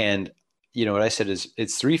 And what I said is,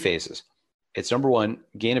 it's three phases. It's number one,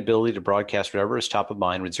 gain ability to broadcast whatever is top of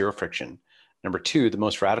mind with zero friction. Number two, the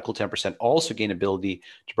most radical 10% also gain ability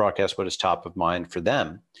to broadcast what is top of mind for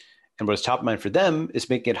them. And what is top of mind for them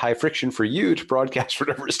is making it high friction for you to broadcast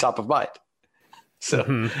whatever is top of mind.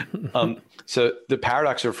 So, so the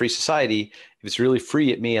paradox of a free society, if it's really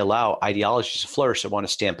free, it may allow ideologies to flourish that want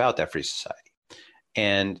to stamp out that free society.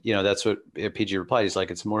 And, that's what PG replied. He's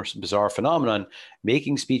like, it's a more bizarre phenomenon.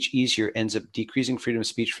 Making speech easier ends up decreasing freedom of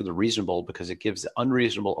speech for the reasonable, because it gives the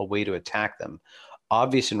unreasonable a way to attack them.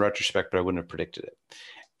 Obvious in retrospect, but I wouldn't have predicted it.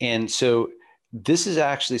 And so this is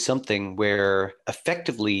actually something where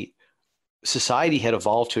effectively society had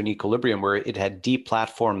evolved to an equilibrium where it had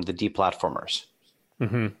deplatformed the deplatformers.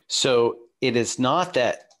 So it is not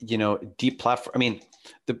that, deplatform, I mean,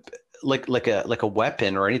 like a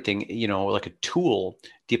weapon or anything, like a tool.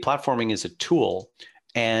 Deplatforming is a tool,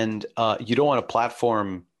 and you don't want to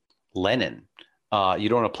platform Lenin. You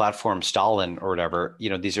don't want to platform Stalin or whatever.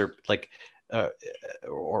 These are like,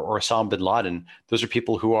 or Osama bin Laden. Those are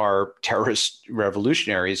people who are terrorist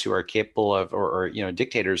revolutionaries who are capable of, or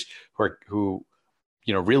dictators who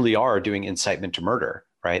really are doing incitement to murder,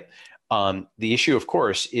 right? The issue, of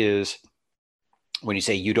course, is when you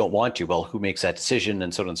say you don't want to, well, who makes that decision,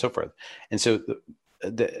 and so on and so forth. And so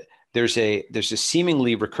there's a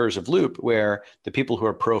seemingly recursive loop where the people who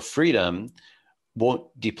are pro-freedom won't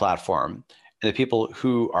deplatform, and the people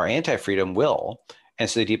who are anti-freedom will. And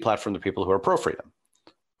so they deplatform the people who are pro-freedom.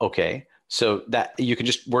 Okay, so that you can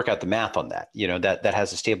just work out the math on that. That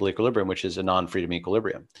has a stable equilibrium, which is a non-freedom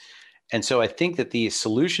equilibrium. And so I think that the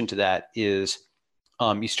solution to that is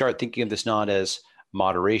you start thinking of this not as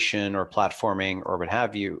moderation or platforming or what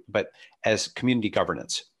have you, but as community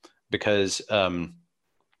governance. Because one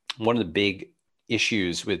of the big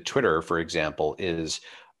issues with Twitter, for example, is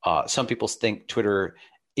some people think Twitter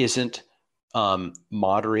isn't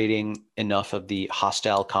moderating enough of the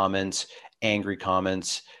hostile comments, angry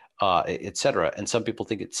comments, et cetera. And some people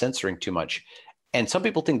think it's censoring too much. And some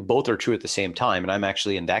people think both are true at the same time. And I'm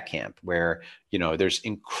actually in that camp where, there's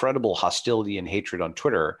incredible hostility and hatred on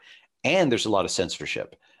Twitter, and there's a lot of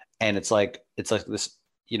censorship. And it's like this,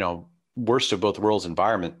 worst of both worlds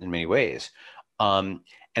environment in many ways. And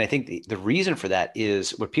I think the reason for that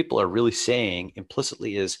is what people are really saying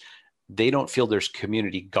implicitly is they don't feel there's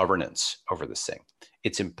community governance over this thing.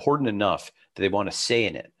 It's important enough that they want to say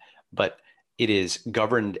in it, but it is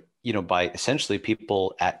governed, by essentially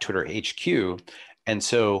people at Twitter HQ. And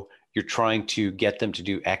so you're trying to get them to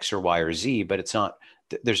do X or Y or Z, but it's not,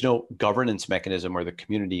 there's no governance mechanism where the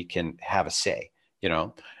community can have a say,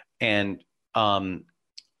 And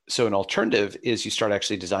so an alternative is you start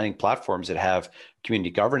actually designing platforms that have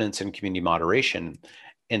community governance and community moderation.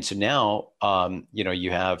 And so now,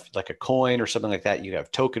 you have like a coin or something like that. You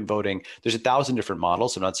have token voting. There's 1,000 different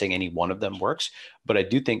models. I'm not saying any one of them works, but I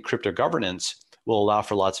do think crypto governance will allow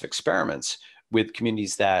for lots of experiments with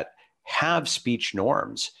communities that have speech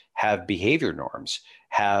norms, have behavior norms,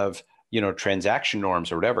 have, transaction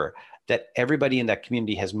norms or whatever, that everybody in that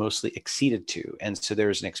community has mostly acceded to. And so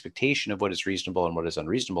there's an expectation of what is reasonable and what is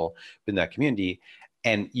unreasonable within that community.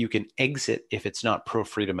 And you can exit if it's not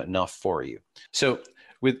pro-freedom enough for you. So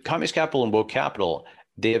with communist capital and woke capital,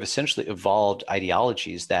 they have essentially evolved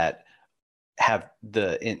ideologies that have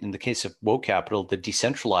in the case of woke capital, the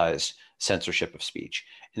decentralized censorship of speech.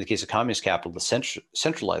 In the case of communist capital, the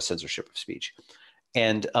centralized censorship of speech.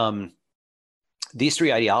 And these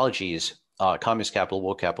three ideologies, communist capital,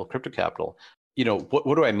 woke capital, crypto capital,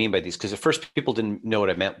 what do I mean by these? Because at first people didn't know what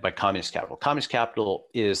I meant by communist capital. Communist capital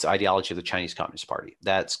is the ideology of the Chinese Communist Party.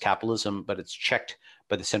 That's capitalism, but it's checked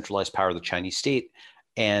by the centralized power of the Chinese state.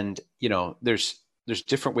 And, there's there's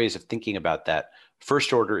different ways of thinking about that.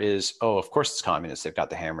 First order is, oh, of course it's communist. They've got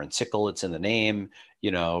the hammer and sickle. It's in the name.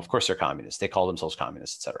 Of course they're communists. They call themselves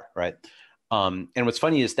communists, et cetera, right? And what's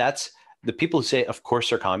funny is that's the people who say, of course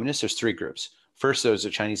they're communists. There's three groups. First, those are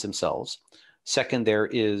Chinese themselves. Second, there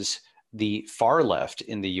is the far left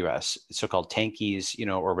in the U.S., so-called tankies,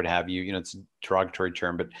 or what have you. It's a derogatory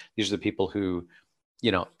term, but these are the people who,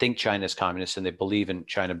 think China is communist and they believe in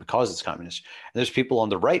China because it's communist. And there's people on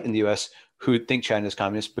the right in the U.S. who think China is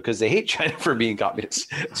communist because they hate China for being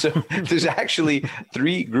communist. So there's actually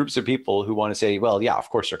three groups of people who want to say, well, yeah, of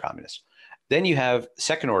course they're communist. Then you have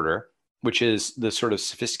second order, which is the sort of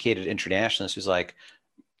sophisticated internationalist who's like,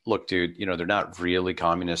 look, dude, they're not really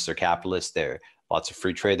communists. They're capitalists. They're lots of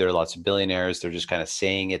free trade. There are lots of billionaires. They're just kind of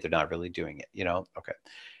saying it. They're not really doing it, Okay.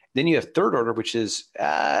 Then you have third order, which is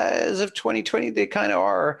as of 2020, they kind of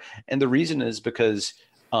are. And the reason is because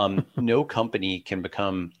no company can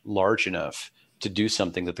become large enough to do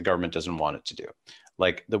something that the government doesn't want it to do.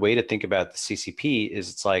 Like the way to think about the CCP is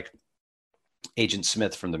it's like Agent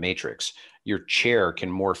Smith from The Matrix. Your chair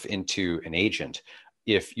can morph into an agent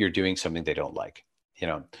if you're doing something they don't like,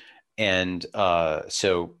 And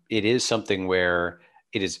so it is something where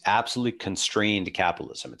it is absolutely constrained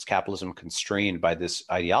capitalism. It's capitalism constrained by this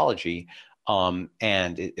ideology,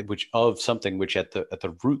 which at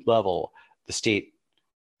the root level, the state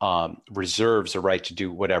reserves the right to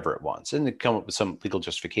do whatever it wants, and they come up with some legal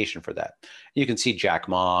justification for that. You can see Jack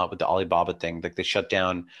Ma with the Alibaba thing, like they shut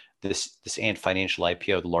down this Ant Financial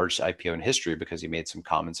IPO, the largest IPO in history, because he made some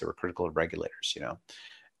comments that were critical of regulators,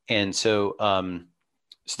 And so,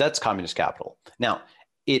 so that's communist capital. Now,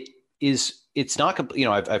 it's not,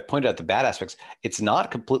 I've pointed out the bad aspects. It's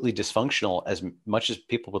not completely dysfunctional as much as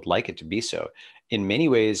people would like it to be so. In many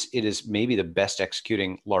ways, it is maybe the best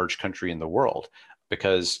executing large country in the world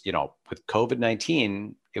because, with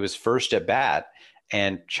COVID-19, it was first at bat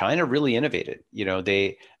and China really innovated.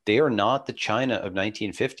 They are not the China of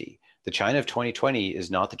 1950. The China of 2020 is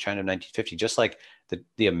not the China of 1950, just like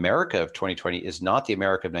the America of 2020 is not the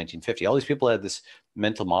America of 1950. All these people had this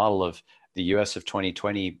mental model of the US of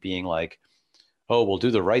 2020 being like, oh, we'll do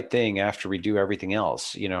the right thing after we do everything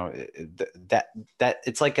else. That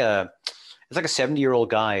it's like a 70-year-old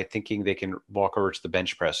guy thinking they can walk over to the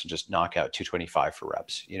bench press and just knock out 225 for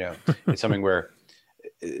reps. It's something where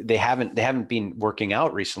they haven't been working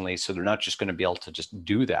out recently, so they're not just going to be able to just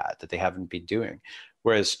do that they haven't been doing.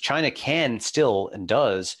 Whereas China can still and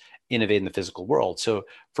does innovate in the physical world. So,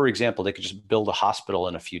 for example, they could just build a hospital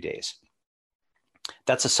in a few days.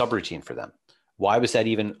 That's a subroutine for them. Why was that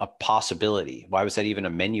even a possibility? Why was that even a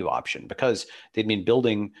menu option? Because they'd been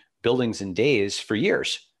building buildings in days for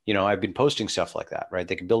years. I've been posting stuff like that, right?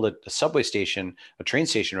 They can build a subway station, a train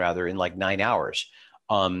station rather, in like 9 hours.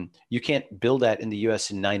 You can't build that in the US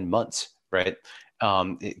in 9 months, right?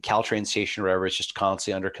 Caltrain station or whatever, it's just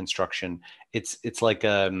constantly under construction. It's like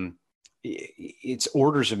it's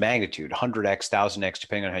orders of magnitude, 100x, 1000x,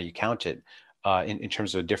 depending on how you count it, in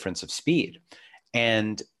terms of a difference of speed.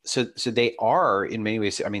 And so they are in many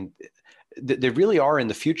ways, they really are in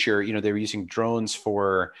the future. They're using drones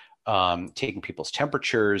for taking people's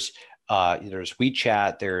temperatures. There's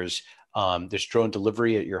WeChat, there's drone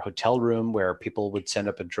delivery at your hotel room where people would send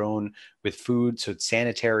up a drone with food. So it's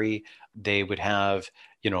sanitary. They would have,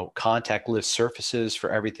 contactless surfaces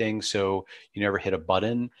for everything. So you never hit a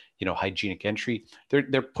button, hygienic entry.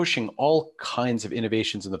 They're pushing all kinds of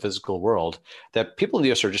innovations in the physical world that people in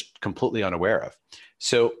the US are just completely unaware of.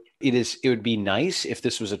 So it would be nice if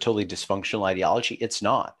this was a totally dysfunctional ideology. It's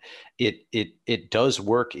not. It does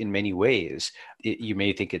work in many ways. You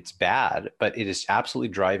may think it's bad, but it is absolutely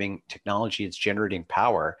driving technology. It's generating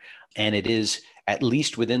power, and it is, at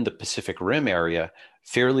least within the Pacific Rim area,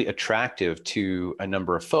 fairly attractive to a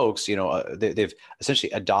number of folks. They've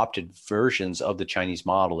essentially adopted versions of the Chinese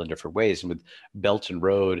model in different ways, and with Belt and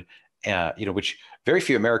Road, which very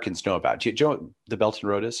few Americans know about. Do you know what the Belt and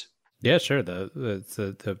Road is? Yeah, sure.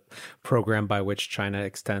 The program by which China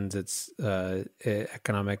extends its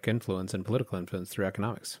economic influence and political influence through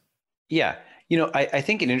economics. Yeah. I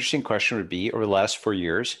think an interesting question would be, over the last 4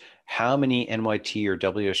 years, how many NYT or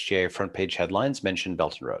WSJ front page headlines mention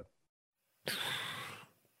Belt and Road?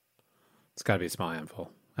 It's got to be a small handful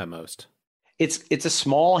at most. It's a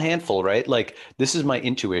small handful, right? Like, this is my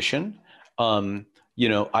intuition. I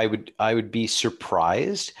would be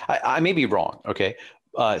surprised. I may be wrong. Okay.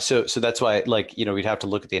 So that's why, we'd have to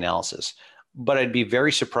look at the analysis, but I'd be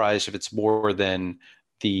very surprised if it's more than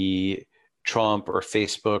the Trump or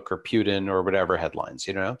Facebook or Putin or whatever headlines,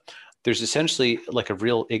 there's essentially like a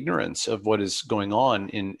real ignorance of what is going on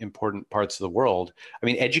in important parts of the world. I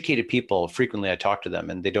mean, educated people, frequently I talk to them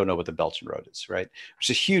and they don't know what the Belt and Road is, right? Which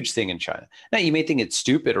is a huge thing in China. Now, you may think it's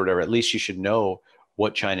stupid or whatever. At least you should know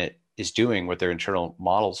what China is doing, what their internal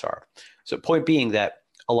models are. So point being that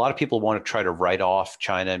a lot of people want to try to write off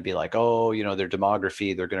China and be like, oh, their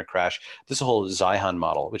demography, they're going to crash. This whole Zeihan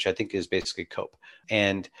model, which I think is basically COPE.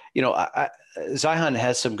 And, Zeihan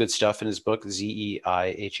has some good stuff in his book, Zeihan,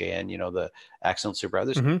 the Accidental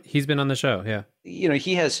Superbrothers. Mm-hmm. He's been on the show. Yeah.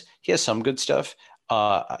 He has some good stuff,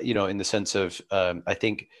 in the sense of, I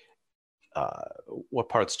think, what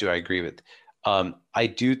parts do I agree with? I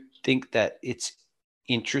do think that it's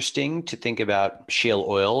interesting to think about shale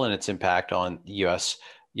oil and its impact on the U.S.,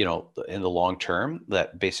 in the long term,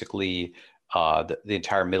 that basically the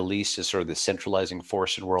entire Middle East is sort of the centralizing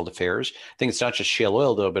force in world affairs. I think it's not just shale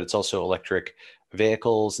oil, though, but it's also electric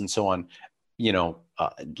vehicles and so on.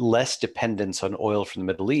 Less dependence on oil from the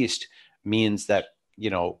Middle East means that,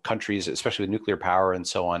 countries, especially with nuclear power and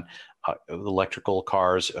so on, electric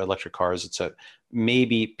cars,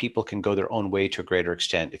 maybe people can go their own way to a greater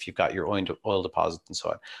extent if you've got your oil deposits and so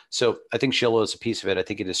on. So I think shale oil is a piece of it. I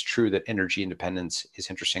think it is true that energy independence is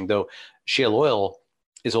interesting, though shale oil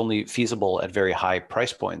is only feasible at very high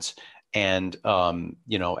price points. And,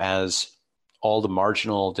 as all the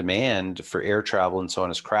marginal demand for air travel and so on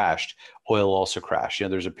has crashed, oil also crashed.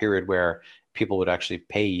 There's a period where people would actually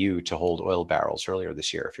pay you to hold oil barrels earlier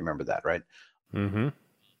this year, if you remember that, right? Mm-hmm.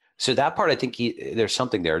 So that part, I think there's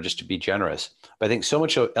something there, just to be generous. But I think so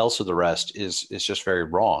much else of the rest is just very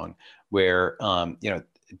wrong, where,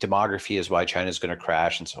 demography is why China is going to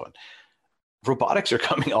crash and so on. Robotics are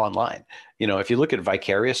coming online. If you look at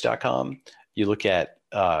vicarious.com, you look at,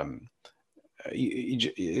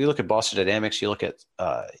 you look at Boston Dynamics, you look at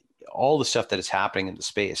all the stuff that is happening in the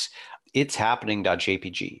space. It's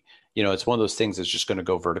happening.jpg. It's one of those things that's just going to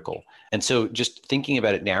go vertical. And so just thinking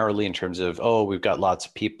about it narrowly in terms of, oh, we've got lots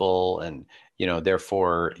of people and,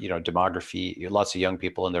 therefore, demography, lots of young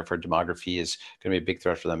people, and therefore demography is going to be a big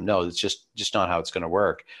threat for them. No, it's just not how it's going to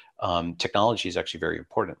work. Technology is actually very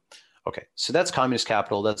important. Okay, so that's communist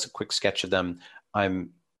capital. That's a quick sketch of them. I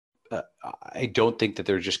don't think that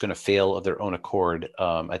they're just going to fail of their own accord.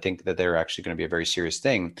 I think that they're actually going to be a very serious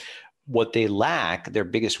thing. What they lack, their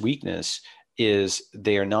biggest weakness, is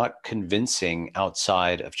they are not convincing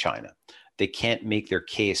outside of China. They can't make their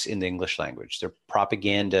case in the English language. Their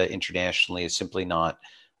propaganda internationally is simply not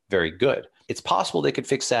very good. It's possible they could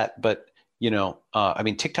fix that, but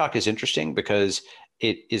TikTok is interesting because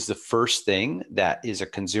it is the first thing that is a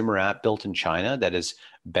consumer app built in China that is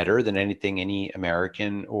better than anything any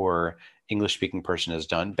American or English-speaking person has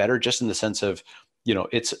done. Better just in the sense of,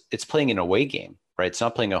 it's playing an away game, right? It's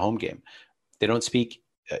not playing a home game. They don't speak.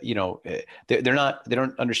 They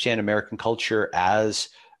don't understand American culture as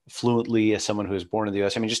fluently as someone who was born in the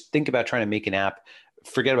US. I mean, just think about trying to make an app,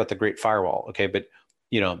 forget about the Great Firewall. Okay. But,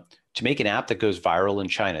 to make an app that goes viral in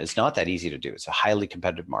China is not that easy to do. It's a highly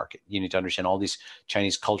competitive market. You need to understand all these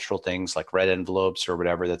Chinese cultural things like red envelopes or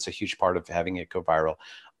whatever. That's a huge part of having it go viral.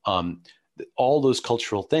 All those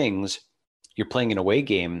cultural things, you're playing an away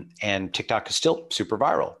game, and TikTok is still super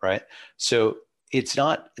viral, right? So it's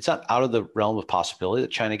not out of the realm of possibility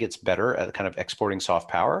that China gets better at kind of exporting soft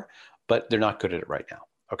power, but they're not good at it right now.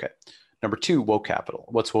 Okay. Number two, woke capital.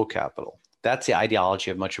 What's woke capital? That's the ideology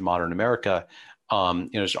of much of modern America.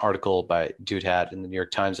 There's an article by Dude Hat in the New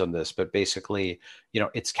York Times on this, but basically,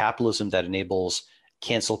 it's capitalism that enables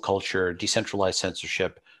cancel culture, decentralized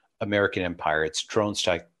censorship, American empire. It's drone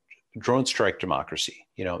strike democracy.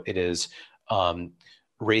 It is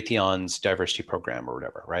Raytheon's diversity program or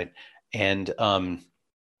whatever, right? And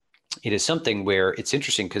it is something where it's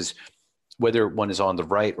interesting because whether one is on the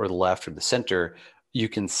right or the left or the center, you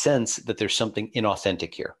can sense that there's something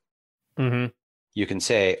inauthentic here. Mm-hmm. You can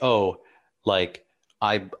say, oh, like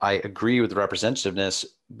I agree with the representativeness,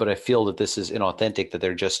 but I feel that this is inauthentic, that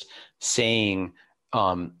they're just saying,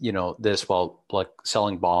 this while like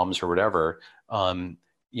selling bombs or whatever, or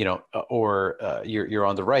you're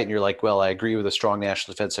on the right and you're like, well, I agree with a strong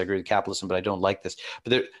national defense. I agree with capitalism, but I don't like this.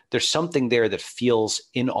 But there's something there that feels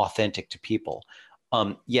inauthentic to people.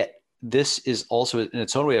 Yet this is also in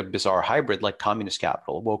its own way a bizarre hybrid, like communist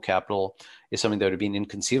capital. Woke capital is something that would have been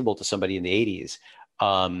inconceivable to somebody in the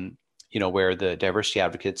 80s. Where the diversity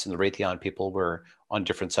advocates and the Raytheon people were on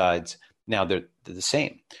different sides. Now they're the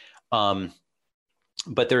same.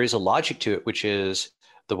 But there is a logic to it, which is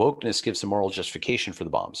the wokeness gives the moral justification for the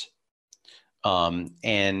bombs.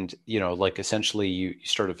 Essentially you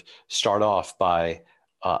sort of start off by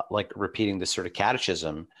like repeating this sort of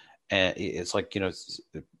catechism, And it's like,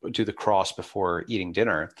 do the cross before eating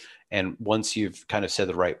dinner. And once you've kind of said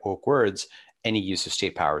the right woke words, any use of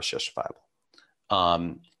state power is justifiable.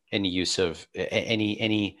 Any use of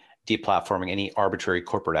any deplatforming, any arbitrary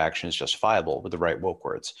corporate action is justifiable with the right woke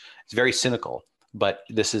words. It's very cynical, but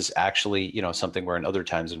this is actually, something where in other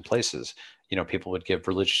times and places, people would give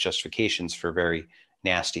religious justifications for very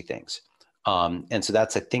nasty things. And so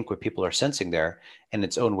that's, I think, what people are sensing there, in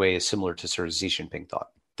its own way is similar to sort of Xi Jinping thought.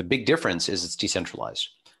 The big difference is it's decentralized.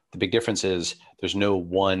 The big difference is there's no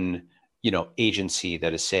one, agency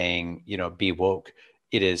that is saying, be woke.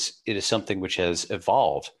 It is something which has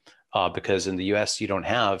evolved because in the US, you don't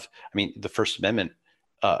have, the First Amendment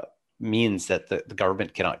means that the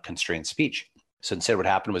government cannot constrain speech. So instead, what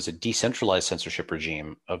happened was a decentralized censorship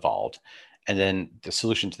regime evolved. And then the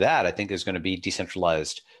solution to that, I think, is going to be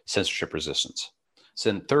decentralized censorship resistance.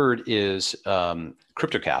 So then third is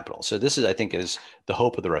crypto capital. So this is, I think, is the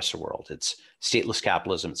hope of the rest of the world. It's stateless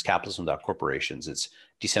capitalism. It's capitalism without corporations. It's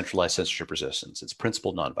decentralized censorship resistance. It's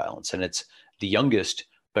principled nonviolence. And it's the youngest,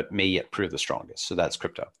 but may yet prove the strongest. So that's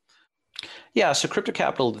crypto. Yeah. So crypto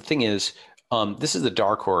capital, the thing is, this is the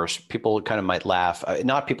dark horse. People kind of might laugh,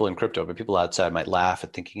 not people in crypto, but people outside might laugh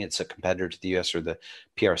at thinking it's a competitor to the US or the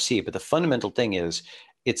PRC. But the fundamental thing is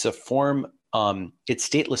it's a form, it's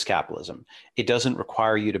stateless capitalism. It doesn't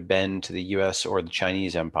require you to bend to the US or the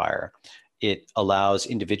Chinese empire. It allows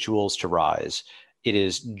individuals to rise. It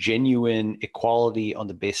is genuine equality on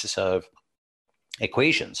the basis of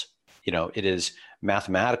equations. It is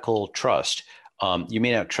mathematical trust. You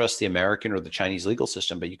may not trust the American or the Chinese legal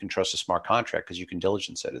system, but you can trust a smart contract because you can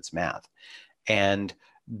diligence it. It's math. And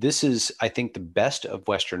this is, I think, the best of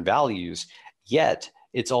Western values, yet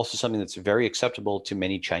it's also something that's very acceptable to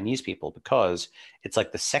many Chinese people because it's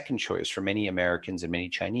like the second choice for many Americans and many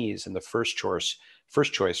Chinese, and the first choice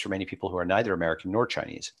for many people who are neither American nor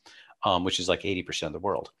Chinese, which is like 80% of the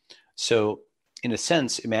world. So in a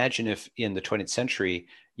sense, imagine if in the 20th century,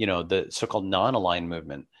 the so-called non-aligned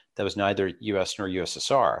movement that was neither US nor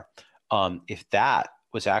USSR, if that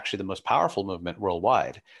was actually the most powerful movement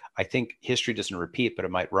worldwide, I think history doesn't repeat, but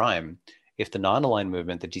it might rhyme. If the non-aligned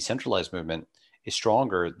movement, the decentralized movement, is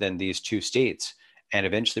stronger than these two states and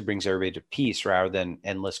eventually brings everybody to peace rather than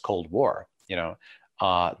endless Cold War,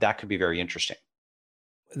 that could be very interesting.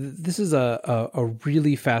 This is a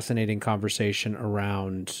really fascinating conversation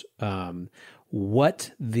around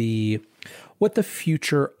what the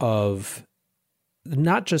future of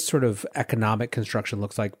not just sort of economic construction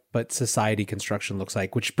looks like, but society construction looks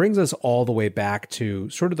like, which brings us all the way back to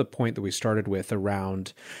sort of the point that we started with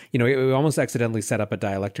around, we almost accidentally set up a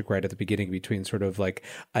dialectic right at the beginning between sort of like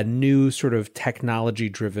a new sort of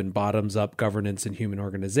technology-driven bottoms-up governance and human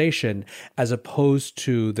organization, as opposed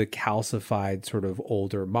to the calcified sort of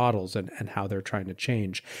older models and how they're trying to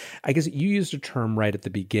change. I guess you used a term right at the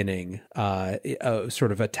beginning,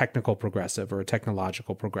 sort of a technical progressive or a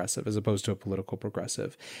technological progressive, as opposed to a political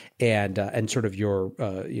progressive, and sort of your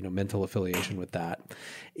mental affiliation with that.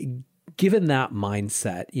 Given that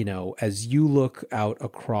mindset, as you look out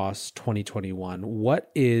across 2021, what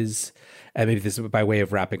is, and maybe this is by way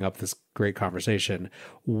of wrapping up this great conversation,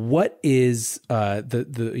 what is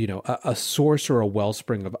a source or a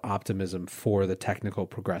wellspring of optimism for the technical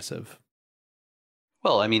progressive?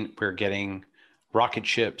 Well, we're getting rocket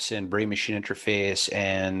ships and brain machine interface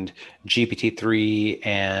and GPT-3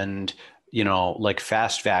 and like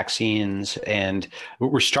fast vaccines. And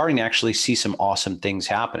we're starting to actually see some awesome things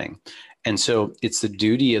happening. And so it's the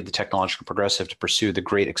duty of the technological progressive to pursue the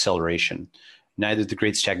great acceleration, neither the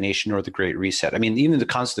great stagnation nor the great reset. Even the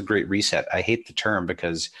concept of the great reset, I hate the term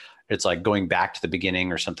because it's like going back to the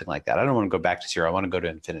beginning or something like that. I don't want to go back to zero. I want to go to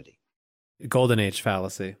infinity. Golden age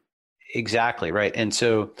fallacy. Exactly. Right. And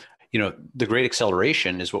so, the great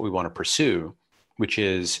acceleration is what we want to pursue, which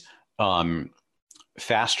is,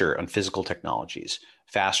 faster on physical technologies,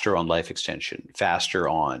 faster on life extension, faster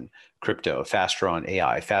on crypto, faster on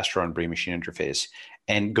AI, faster on brain machine interface,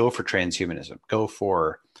 and go for transhumanism, go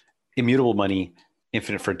for immutable money,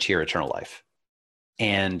 infinite frontier, eternal life.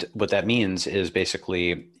 And what that means is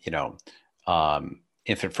basically,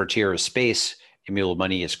 infinite frontier is space, immutable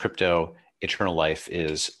money is crypto, eternal life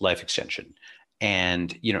is life extension.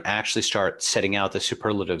 And, actually start setting out the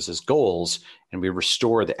superlatives as goals, and we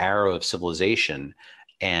restore the arrow of civilization.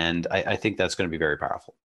 And I think that's going to be very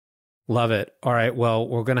powerful. Love it. All right. Well,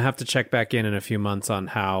 we're going to have to check back in a few months on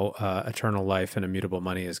how eternal life and immutable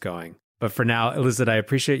money is going. But for now, Elizabeth, I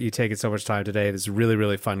appreciate you taking so much time today. This is a really,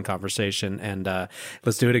 really fun conversation, and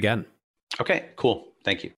let's do it again. Okay, cool. Thank you.